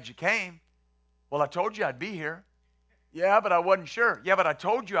 I'm glad you came. Well, I told you I'd be here. Yeah, but I wasn't sure. Yeah, but I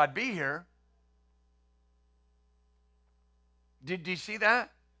told you I'd be here. Did you see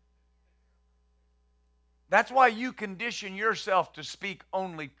that? That's why you condition yourself to speak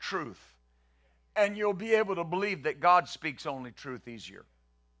only truth. And you'll be able to believe that God speaks only truth easier.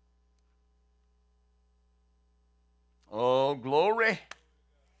 Oh, glory.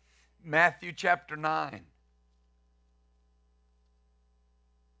 Matthew chapter 9.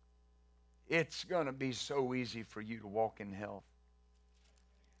 It's going to be so easy for you to walk in health.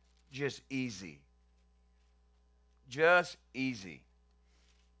 just easy. Just easy.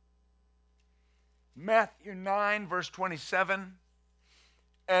 Matthew 9, verse 27.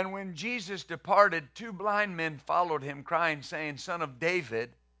 And when Jesus departed, two blind men followed him, crying, saying, Son of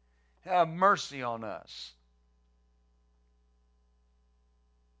David, have mercy on us.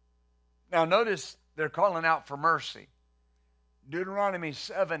 Now notice they're calling out for mercy. Deuteronomy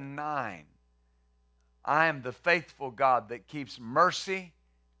 7:9. I am the faithful God that keeps mercy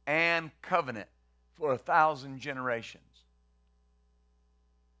and covenant for 1,000 generations.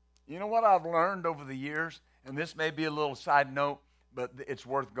 You know what I've learned over the years? And this may be a little side note, but it's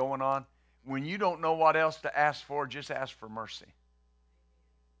worth going on. When you don't know what else to ask for, just ask for mercy.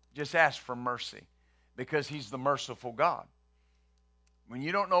 Just ask for mercy, because he's the merciful God. When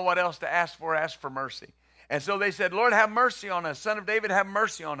you don't know what else to ask for mercy. And so they said, Lord, have mercy on us. Son of David, have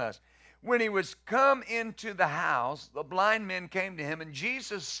mercy on us. When he was come into the house, the blind men came to him, and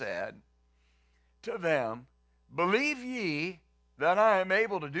Jesus said to them, Believe ye that I am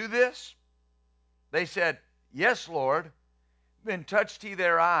able to do this? They said, Yes, Lord. Then touched he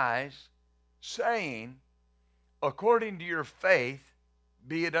their eyes, saying, According to your faith,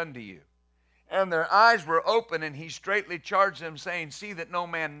 be it unto you. And their eyes were open, and he straightly charged them, saying, See that no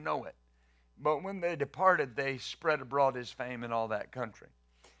man know it. But when they departed, they spread abroad his fame in all that country.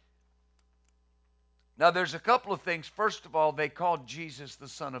 Now, there's a couple of things. First of all, they called Jesus the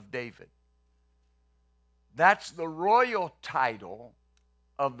Son of David. That's the royal title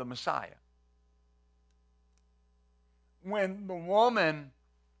of the Messiah. When the woman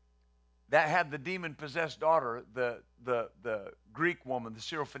that had the demon-possessed daughter, the Greek woman, the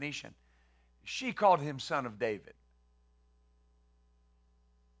Syrophoenician, she called him Son of David.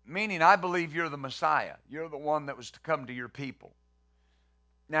 Meaning, I believe you're the Messiah. You're the one that was to come to your people.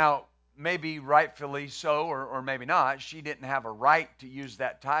 Now, maybe rightfully so, or maybe not. She didn't have a right to use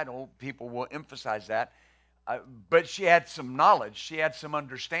that title. People will emphasize that. But she had some knowledge. She had some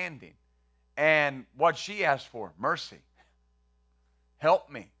understanding. And what she asked for? Mercy. Help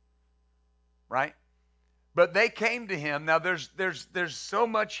me. Right? But they came to him. Now, there's so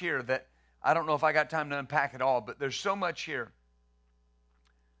much here that I don't know if I got time to unpack it all, but there's so much here.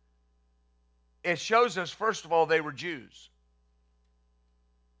 It shows us, first of all, they were Jews.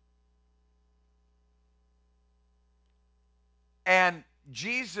 And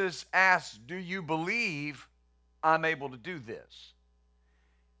Jesus asked, do you believe I'm able to do this?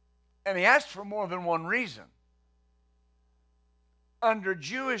 And he asked for more than one reason. Under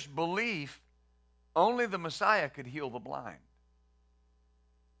Jewish belief, only the Messiah could heal the blind.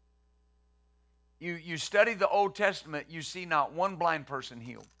 You study the Old Testament, you see not one blind person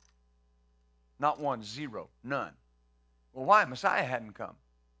healed. Not one, zero, none. Well, why? Messiah hadn't come.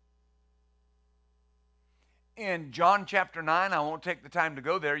 In John chapter 9, I won't take the time to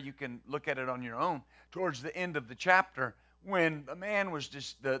go there. You can look at it on your own. Towards the end of the chapter, when the man was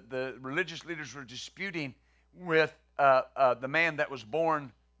the religious leaders were disputing with the man that was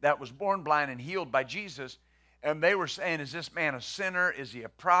born blind and healed by Jesus, and they were saying, "Is this man a sinner? Is he a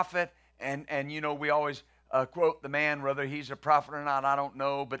prophet?" And you know, we always quote the man, whether he's a prophet or not, I don't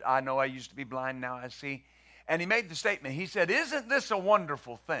know, but I know I used to be blind, now I see. And he made the statement. He said, "Isn't this a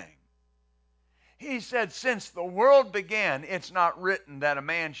wonderful thing?" He said, "Since the world began, it's not written that a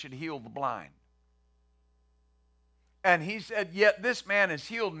man should heal the blind." And he said, "Yet this man has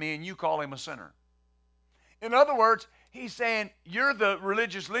healed me, and you call him a sinner." In other words, he's saying, you're the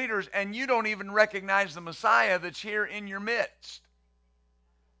religious leaders, and you don't even recognize the Messiah that's here in your midst.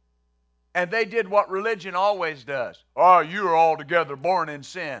 And they did what religion always does. "Oh, you are altogether born in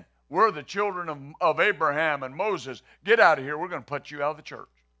sin. We're the children of Abraham and Moses. Get out of here. We're going to put you out of the church."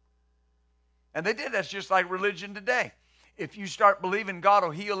 And they did. That's just like religion today. If you start believing God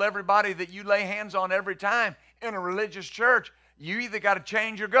will heal everybody that you lay hands on every time in a religious church, you either got to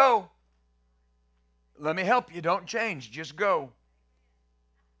change or go. Let me help you. Don't change. Just go.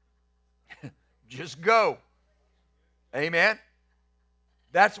 Just go. Amen.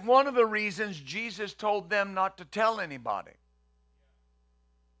 That's one of the reasons Jesus told them not to tell anybody.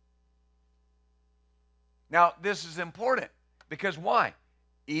 Now, this is important because why?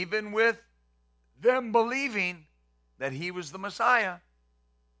 Even with them believing that he was the Messiah,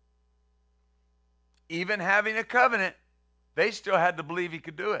 even having a covenant, they still had to believe he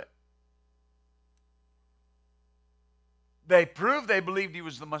could do it. They proved they believed he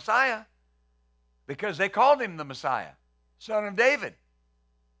was the Messiah because they called him the Messiah, Son of David.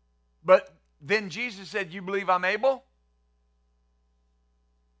 But then Jesus said, "You believe I'm able?"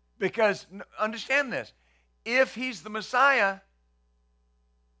 Because, understand this, if he's the Messiah,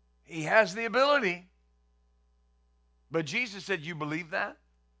 he has the ability. But Jesus said, "You believe that?"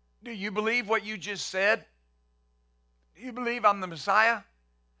 Do you believe what you just said? Do you believe I'm the Messiah?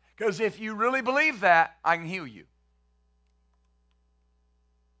 Because if you really believe that, I can heal you.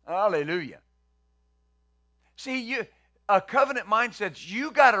 Hallelujah. See, a covenant mindset,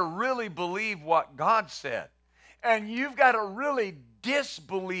 you got to really believe what God said. And you've got to really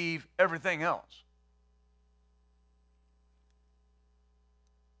disbelieve everything else.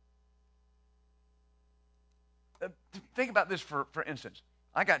 Think about this for instance.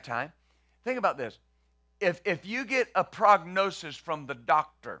 I got time. Think about this. If you get a prognosis from the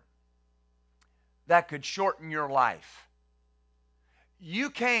doctor that could shorten your life, you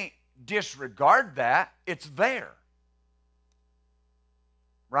can't disregard that. It's there.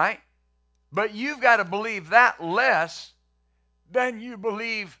 Right? But you've got to believe that less than you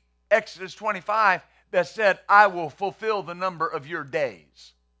believe Exodus 25 that said, I will fulfill the number of your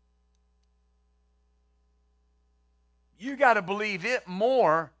days. You got to believe it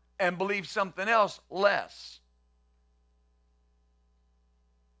more and believe something else less.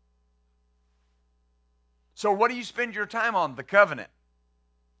 So what do you spend your time on? The covenant.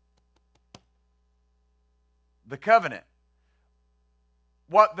 The covenant.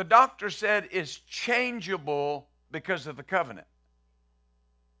 What the doctor said is changeable because of the covenant.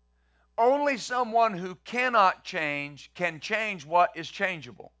 Only someone who cannot change can change what is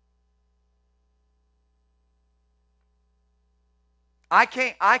changeable. I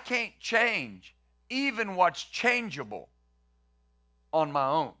can't change even what's changeable on my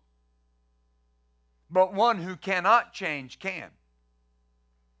own. But one who cannot change can.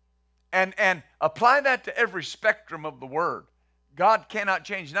 And apply that to every spectrum of the word. God cannot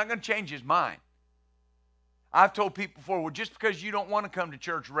change. He's not going to change his mind. I've told people before, well, just because you don't want to come to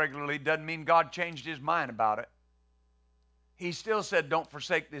church regularly doesn't mean God changed his mind about it. He still said, don't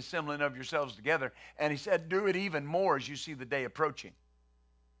forsake the assembling of yourselves together. And he said, do it even more as you see the day approaching.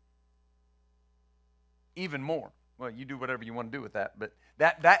 Even more. Well, you do whatever you want to do with that. But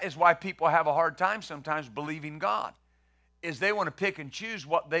that is why people have a hard time sometimes believing God. Is they want to pick and choose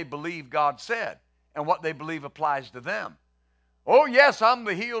what they believe God said and what they believe applies to them. Oh, yes, I'm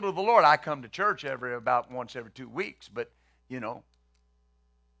the healed of the Lord. I come to church about once every 2 weeks, but, well,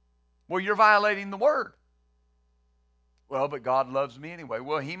 you're violating the word. Well, but God loves me anyway.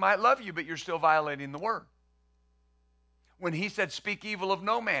 Well, he might love you, but you're still violating the word. When he said speak evil of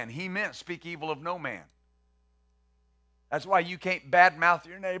no man, he meant speak evil of no man. That's why you can't badmouth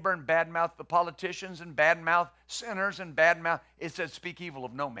your neighbor and badmouth the politicians and badmouth sinners and badmouth. It says speak evil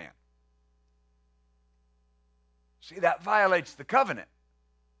of no man. See, that violates the covenant.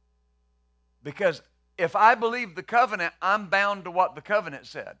 Because if I believe the covenant, I'm bound to what the covenant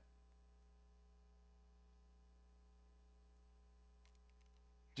said.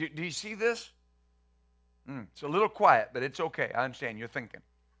 Do you see this? It's a little quiet, but it's okay. I understand you're thinking.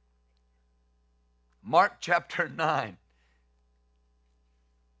 Mark chapter 9.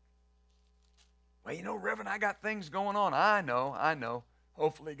 Well, Reverend, I got things going on. I know.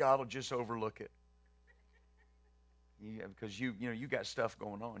 Hopefully God will just overlook it. Yeah, because you got stuff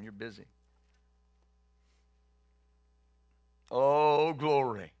going on. You're busy. Oh,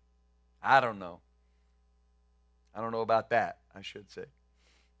 glory. I don't know about that, I should say.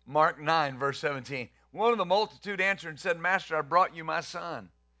 Mark 9, verse 17. One of the multitude answered and said, Master, I brought you my son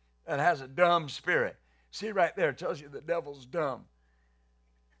that has a dumb spirit. See right there, it tells you the devil's dumb.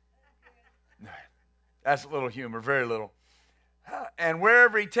 That's a little humor, very little. And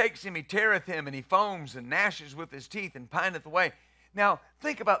wherever he takes him, he teareth him, and he foams and gnashes with his teeth and pineth away. Now,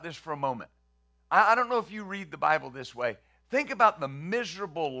 think about this for a moment. I don't know if you read the Bible this way. Think about the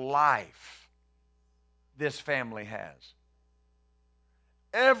miserable life this family has.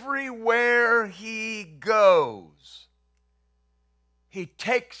 Everywhere he goes, he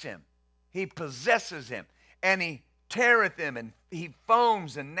takes him, he possesses him, and he teareth him, and he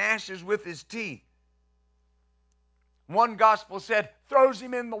foams and gnashes with his teeth. One gospel said, throws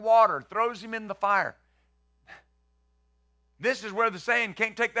him in the water, throws him in the fire. This is where the saying,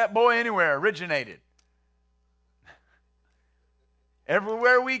 can't take that boy anywhere, originated.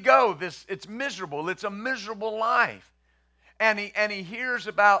 Everywhere we go, it's miserable. It's a miserable life. And he hears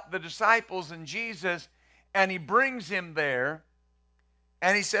about the disciples and Jesus, and he brings him there.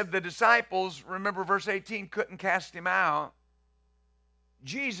 And he said the disciples, remember verse 18, couldn't cast him out.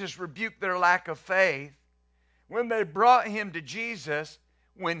 Jesus rebuked their lack of faith. When they brought him to Jesus,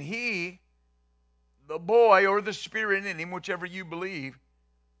 when he, the boy or the spirit in him, whichever you believe,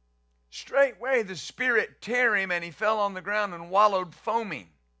 straightway the spirit tear him, and he fell on the ground and wallowed foaming.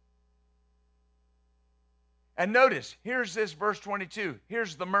 And notice, here's this verse 22.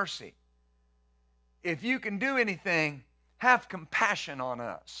 Here's the mercy. If you can do anything, have compassion on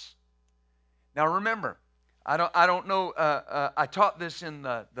us. Now remember, I don't know, I taught this in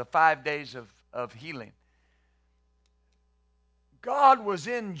the 5 days of healing. God was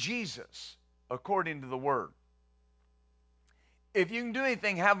in Jesus, according to the Word. If you can do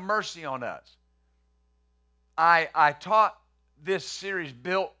anything, have mercy on us. I taught this series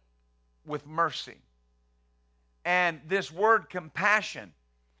built with mercy. And this word compassion,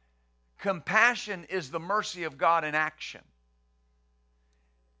 compassion is the mercy of God in action.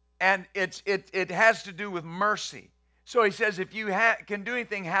 And it has to do with mercy. So he says, if you can do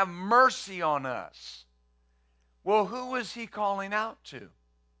anything, have mercy on us. Well, who was he calling out to?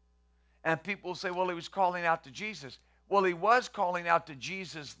 And people say, well, he was calling out to Jesus. Well, he was calling out to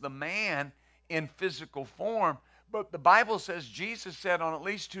Jesus, the man, in physical form. But the Bible says, Jesus said on at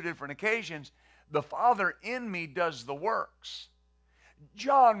least 2 different occasions, the Father in me does the works.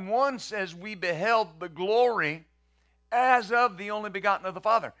 John 1 says, we beheld the glory as of the only begotten of the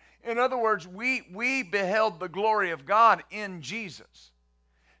Father. In other words, we beheld the glory of God in Jesus.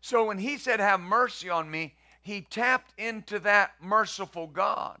 So when he said, have mercy on me, he tapped into that merciful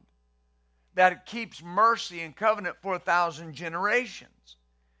God that keeps mercy and covenant for 1,000 generations.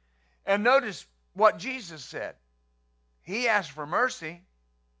 And notice what Jesus said. He asked for mercy,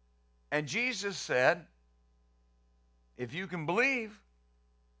 and Jesus said, if you can believe.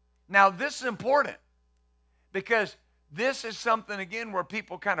 Now, this is important because this is something, again, where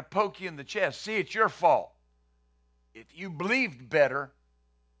people kind of poke you in the chest. See, it's your fault. If you believed better,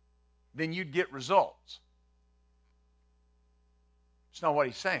 then you'd get results. It's not what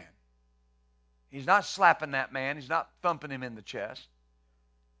he's saying. He's not slapping that man. He's not thumping him in the chest.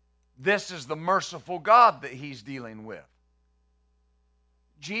 This is the merciful God that he's dealing with.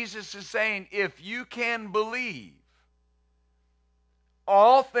 Jesus is saying, if you can believe,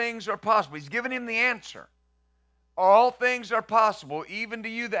 all things are possible. He's giving him the answer. All things are possible, even to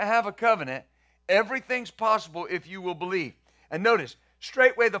you that have a covenant. Everything's possible if you will believe. And notice,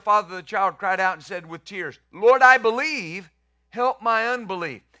 straightway the father of the child cried out and said with tears, Lord, I believe, help my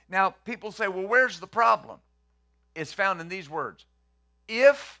unbelief. Now, people say, well, where's the problem? It's found in these words.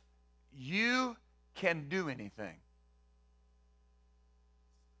 If you can do anything.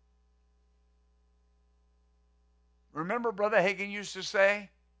 Remember, Brother Hagin used to say,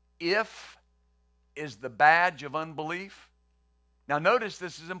 if is the badge of unbelief. Now, notice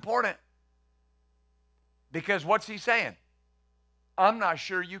this is important. Because what's he saying? I'm not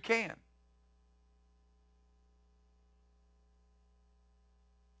sure you can.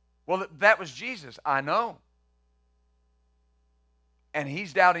 Well, that was Jesus. I know. And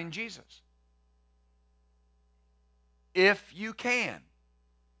he's doubting Jesus. If you can.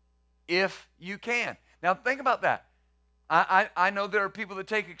 If you can. Now, think about that. I know there are people that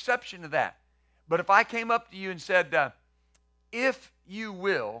take exception to that. But if I came up to you and said, if you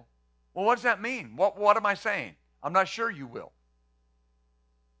will, well, what does that mean? What am I saying? I'm not sure you will.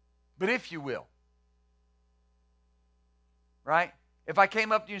 But if you will. Right? If I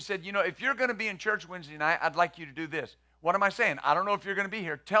came up to you and said, if you're going to be in church Wednesday night, I'd like you to do this. What am I saying? I don't know if you're going to be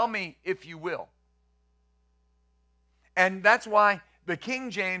here. Tell me if you will. And that's why the King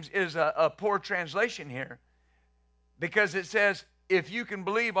James is a poor translation here. Because it says, if you can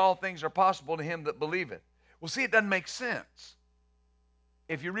believe, all things are possible to him that believeth. Well, see, it doesn't make sense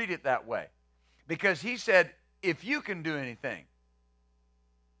if you read it that way. Because he said, if you can do anything.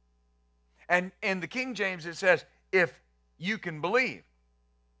 And in the King James it says, if you can believe.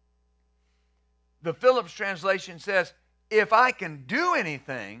 The Phillips translation says, if I can do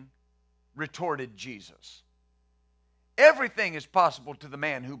anything, retorted Jesus. Everything is possible to the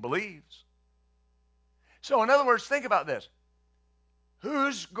man who believes. So in other words, think about this.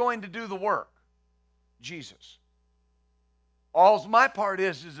 Who's going to do the work? Jesus. All my part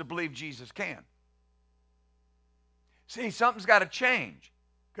is to believe Jesus can. See, something's got to change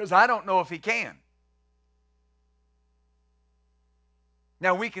because I don't know if he can.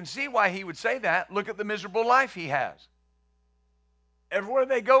 Now, we can see why he would say that. Look at the miserable life he has. Everywhere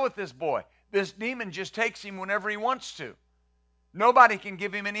they go with this boy, this demon just takes him whenever he wants to. Nobody can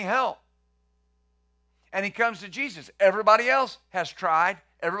give him any help. And he comes to Jesus. Everybody else has tried.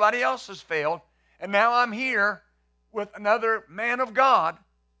 Everybody else has failed. And now I'm here with another man of God.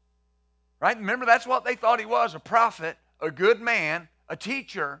 Right? Remember, that's what they thought he was, a prophet, a good man, a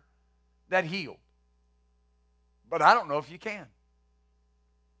teacher that healed. But I don't know if you can.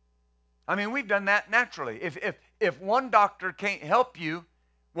 I mean, we've done that naturally. If one doctor can't help you,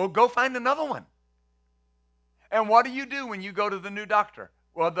 well, go find another one. And what do you do when you go to the new doctor?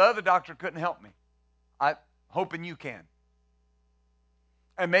 Well, the other doctor couldn't help me. I'm hoping you can.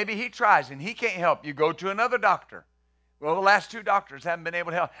 And maybe he tries and he can't help. You go to another doctor. Well, the last 2 doctors haven't been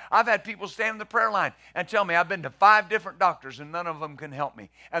able to help. I've had people stand in the prayer line and tell me I've been to 5 different doctors and none of them can help me.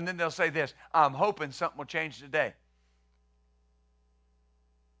 And then they'll say this, I'm hoping something will change today.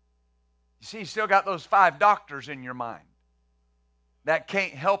 You see, you still got those 5 doctors in your mind that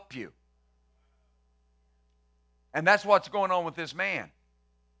can't help you. And that's what's going on with this man.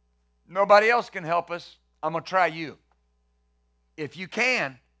 Nobody else can help us. I'm going to try you. If you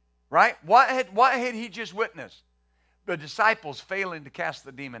can, right? What had he just witnessed? The disciples failing to cast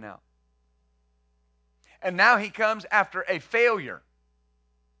the demon out. And now he comes after a failure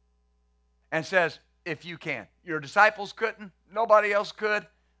and says, if you can. Your disciples couldn't. Nobody else could.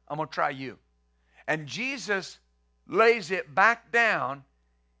 I'm going to try you. And Jesus lays it back down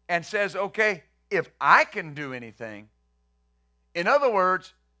and says, okay, if I can do anything, in other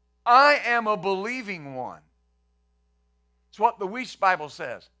words, I am a believing one. It's what the Weiss Bible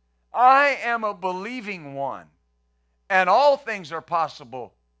says. I am a believing one, and all things are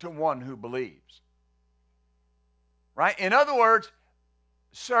possible to one who believes. Right? In other words,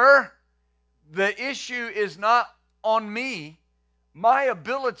 sir, the issue is not on me, my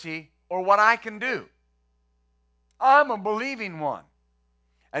ability, or what I can do. I'm a believing one.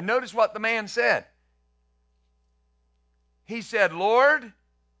 And notice what the man said. He said, Lord,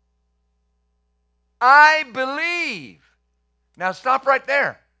 I believe. Now stop right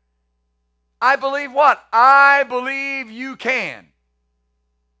there. I believe what? I believe you can.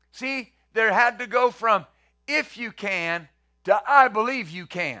 See, there had to go from if you can to I believe you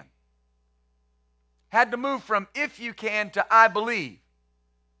can. Had to move from if you can to I believe.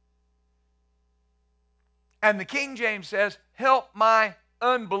 And the King James says, help my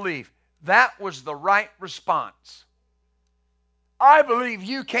unbelief. That was the right response. I believe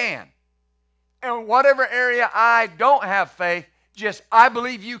you can. And whatever area I don't have faith, just I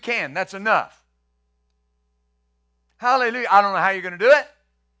believe you can. That's enough. Hallelujah. I don't know how you're going to do it.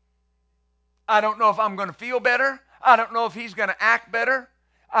 I don't know if I'm going to feel better. I don't know if he's going to act better.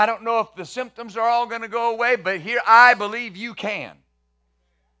 I don't know if the symptoms are all going to go away, but here I believe you can.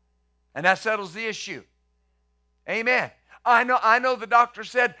 And that settles the issue. Amen. I know the doctor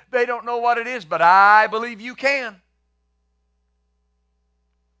said they don't know what it is, but I believe you can.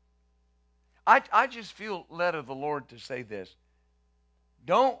 I just feel led of the Lord to say this.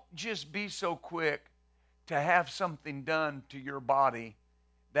 Don't just be so quick to have something done to your body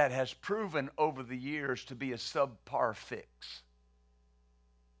that has proven over the years to be a subpar fix.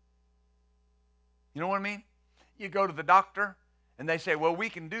 You know what I mean? You go to the doctor and they say, well, we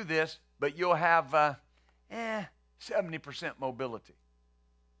can do this, but you'll have 70% mobility.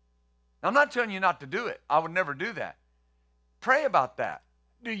 Now, I'm not telling you not to do it. I would never do that. Pray about that.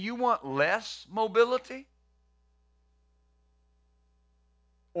 Do you want less mobility?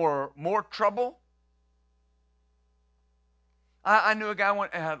 Or more trouble? I knew a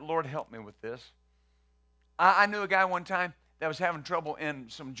guy Lord help me with this. I knew a guy one time that was having trouble in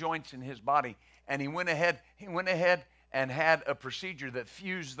some joints in his body, and he went ahead and had a procedure that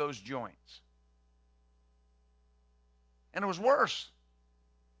fused those joints. And it was worse.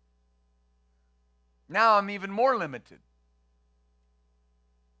 Now I'm even more limited.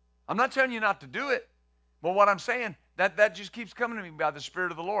 I'm not telling you not to do it, but what I'm saying, that just keeps coming to me by the Spirit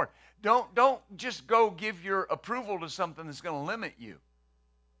of the Lord. Don't just go give your approval to something that's going to limit you.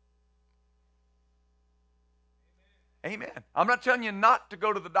 Amen. I'm not telling you not to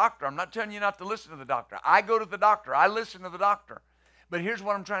go to the doctor. I'm not telling you not to listen to the doctor. I go to the doctor. I listen to the doctor. But here's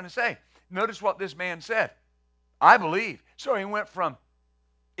what I'm trying to say. Notice what this man said. I believe. So he went from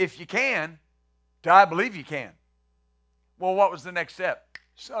if you can to I believe you can. Well, what was the next step?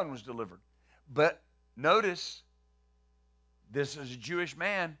 Son was delivered. But notice, this is a Jewish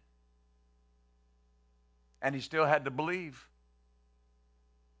man, and he still had to believe.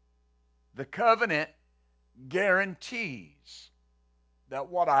 The covenant guarantees that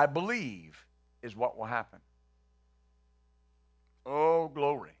what I believe is what will happen. Oh,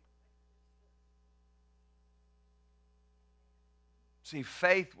 glory. See,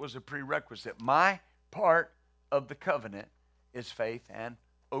 faith was a prerequisite. My part of the covenant is faith and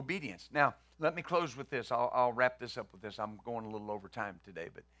obedience. Now, let me close with this. I'll wrap this up with this. I'm going a little over time today,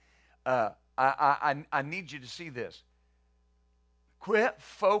 but I need you to see this. Quit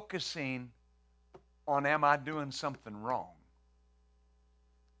focusing on, am I doing something wrong?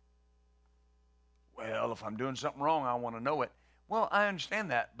 Well, if I'm doing something wrong, I want to know it. Well, I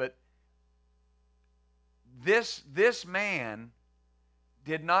understand that, but this man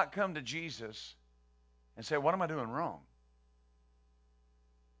did not come to Jesus and say, what am I doing wrong?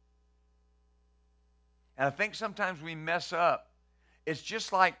 And I think sometimes we mess up. It's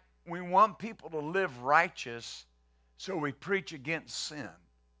just like we want people to live righteous So we preach against sin.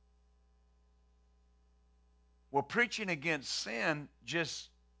 Well, preaching against sin just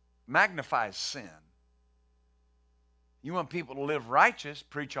magnifies sin. You want people to live righteous,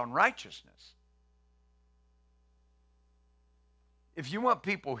 preach on righteousness. If you want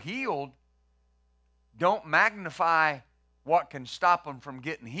people healed, don't magnify what can stop them from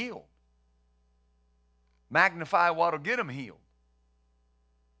getting healed. Magnify what will get them healed.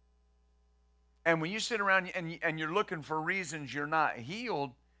 And when you sit around and you're looking for reasons you're not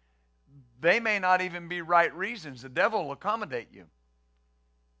healed, they may not even be right reasons. The devil will accommodate you.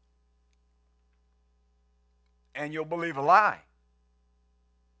 And you'll believe a lie.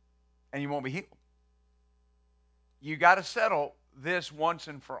 And you won't be healed. You got to settle this once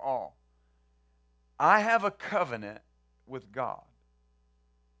and for all. I have a covenant with God.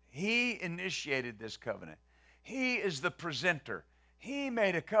 He initiated this covenant. He is the presenter. He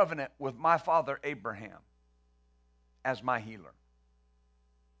made a covenant with my father Abraham as my healer.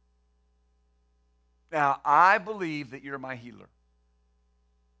 Now, I believe that you're my healer.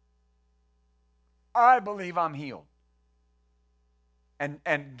 I believe I'm healed. And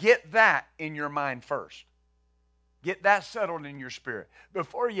get that in your mind first. Get that settled in your spirit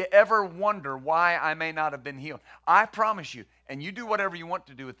before you ever wonder why I may not have been healed. I promise you, and you do whatever you want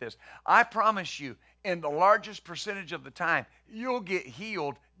to do with this, I promise you, in the largest percentage of the time, you'll get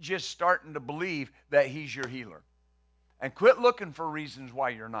healed just starting to believe that He's your healer. And quit looking for reasons why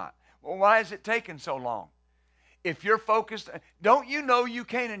you're not. Well, why is it taking so long? If you're focused, don't you know you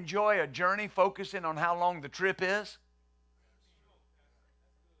can't enjoy a journey focusing on how long the trip is?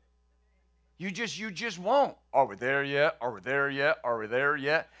 You just won't. Are we there yet? Are we there yet? Are we there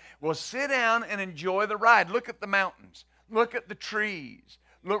yet? Well, sit down and enjoy the ride. Look at the mountains. Look at the trees.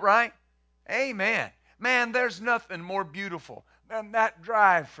 Look, right? Amen. Man, there's nothing more beautiful than that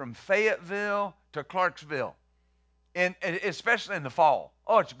drive from Fayetteville to Clarksville, and especially in the fall.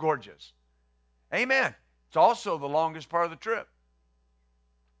 Oh, it's gorgeous. Amen. It's also the longest part of the trip.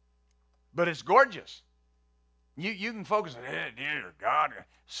 But it's gorgeous. You can focus on, dear God,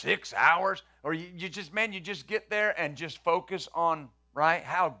 6 hours. Or you just get there and just focus on, right,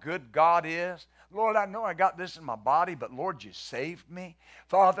 how good God is. Lord, I know I got this in my body, but Lord, you saved me.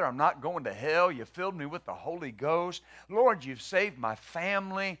 Father, I'm not going to hell. You filled me with the Holy Ghost. Lord, you've saved my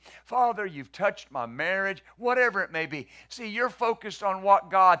family. Father, you've touched my marriage, whatever it may be. See, you're focused on what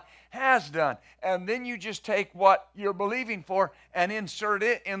God has done. And then you just take what you're believing for and insert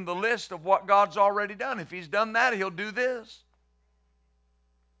it in the list of what God's already done. If He's done that, He'll do this.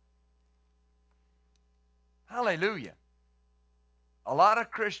 Hallelujah. A lot of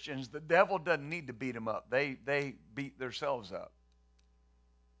Christians, the devil doesn't need to beat them up. They beat themselves up.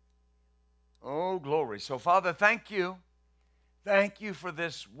 Oh, glory. So, Father, thank you. Thank you for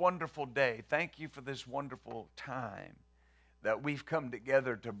this wonderful day. Thank you for this wonderful time that we've come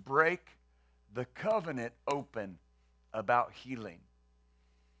together to break the covenant open about healing.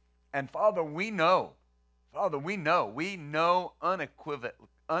 And, Father, we know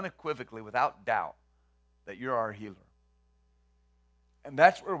unequivocally, without doubt, that you're our healer. And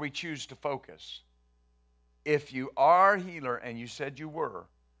that's where we choose to focus. If you are a healer and you said you were,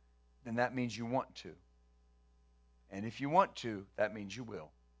 then that means you want to. And if you want to, that means you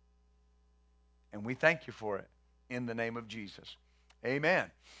will. And we thank you for it in the name of Jesus. Amen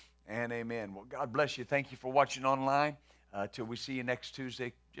and amen. Well, God bless you. Thank you for watching online. Till we see you next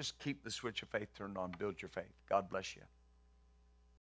Tuesday, just keep the switch of faith turned on. Build your faith. God bless you.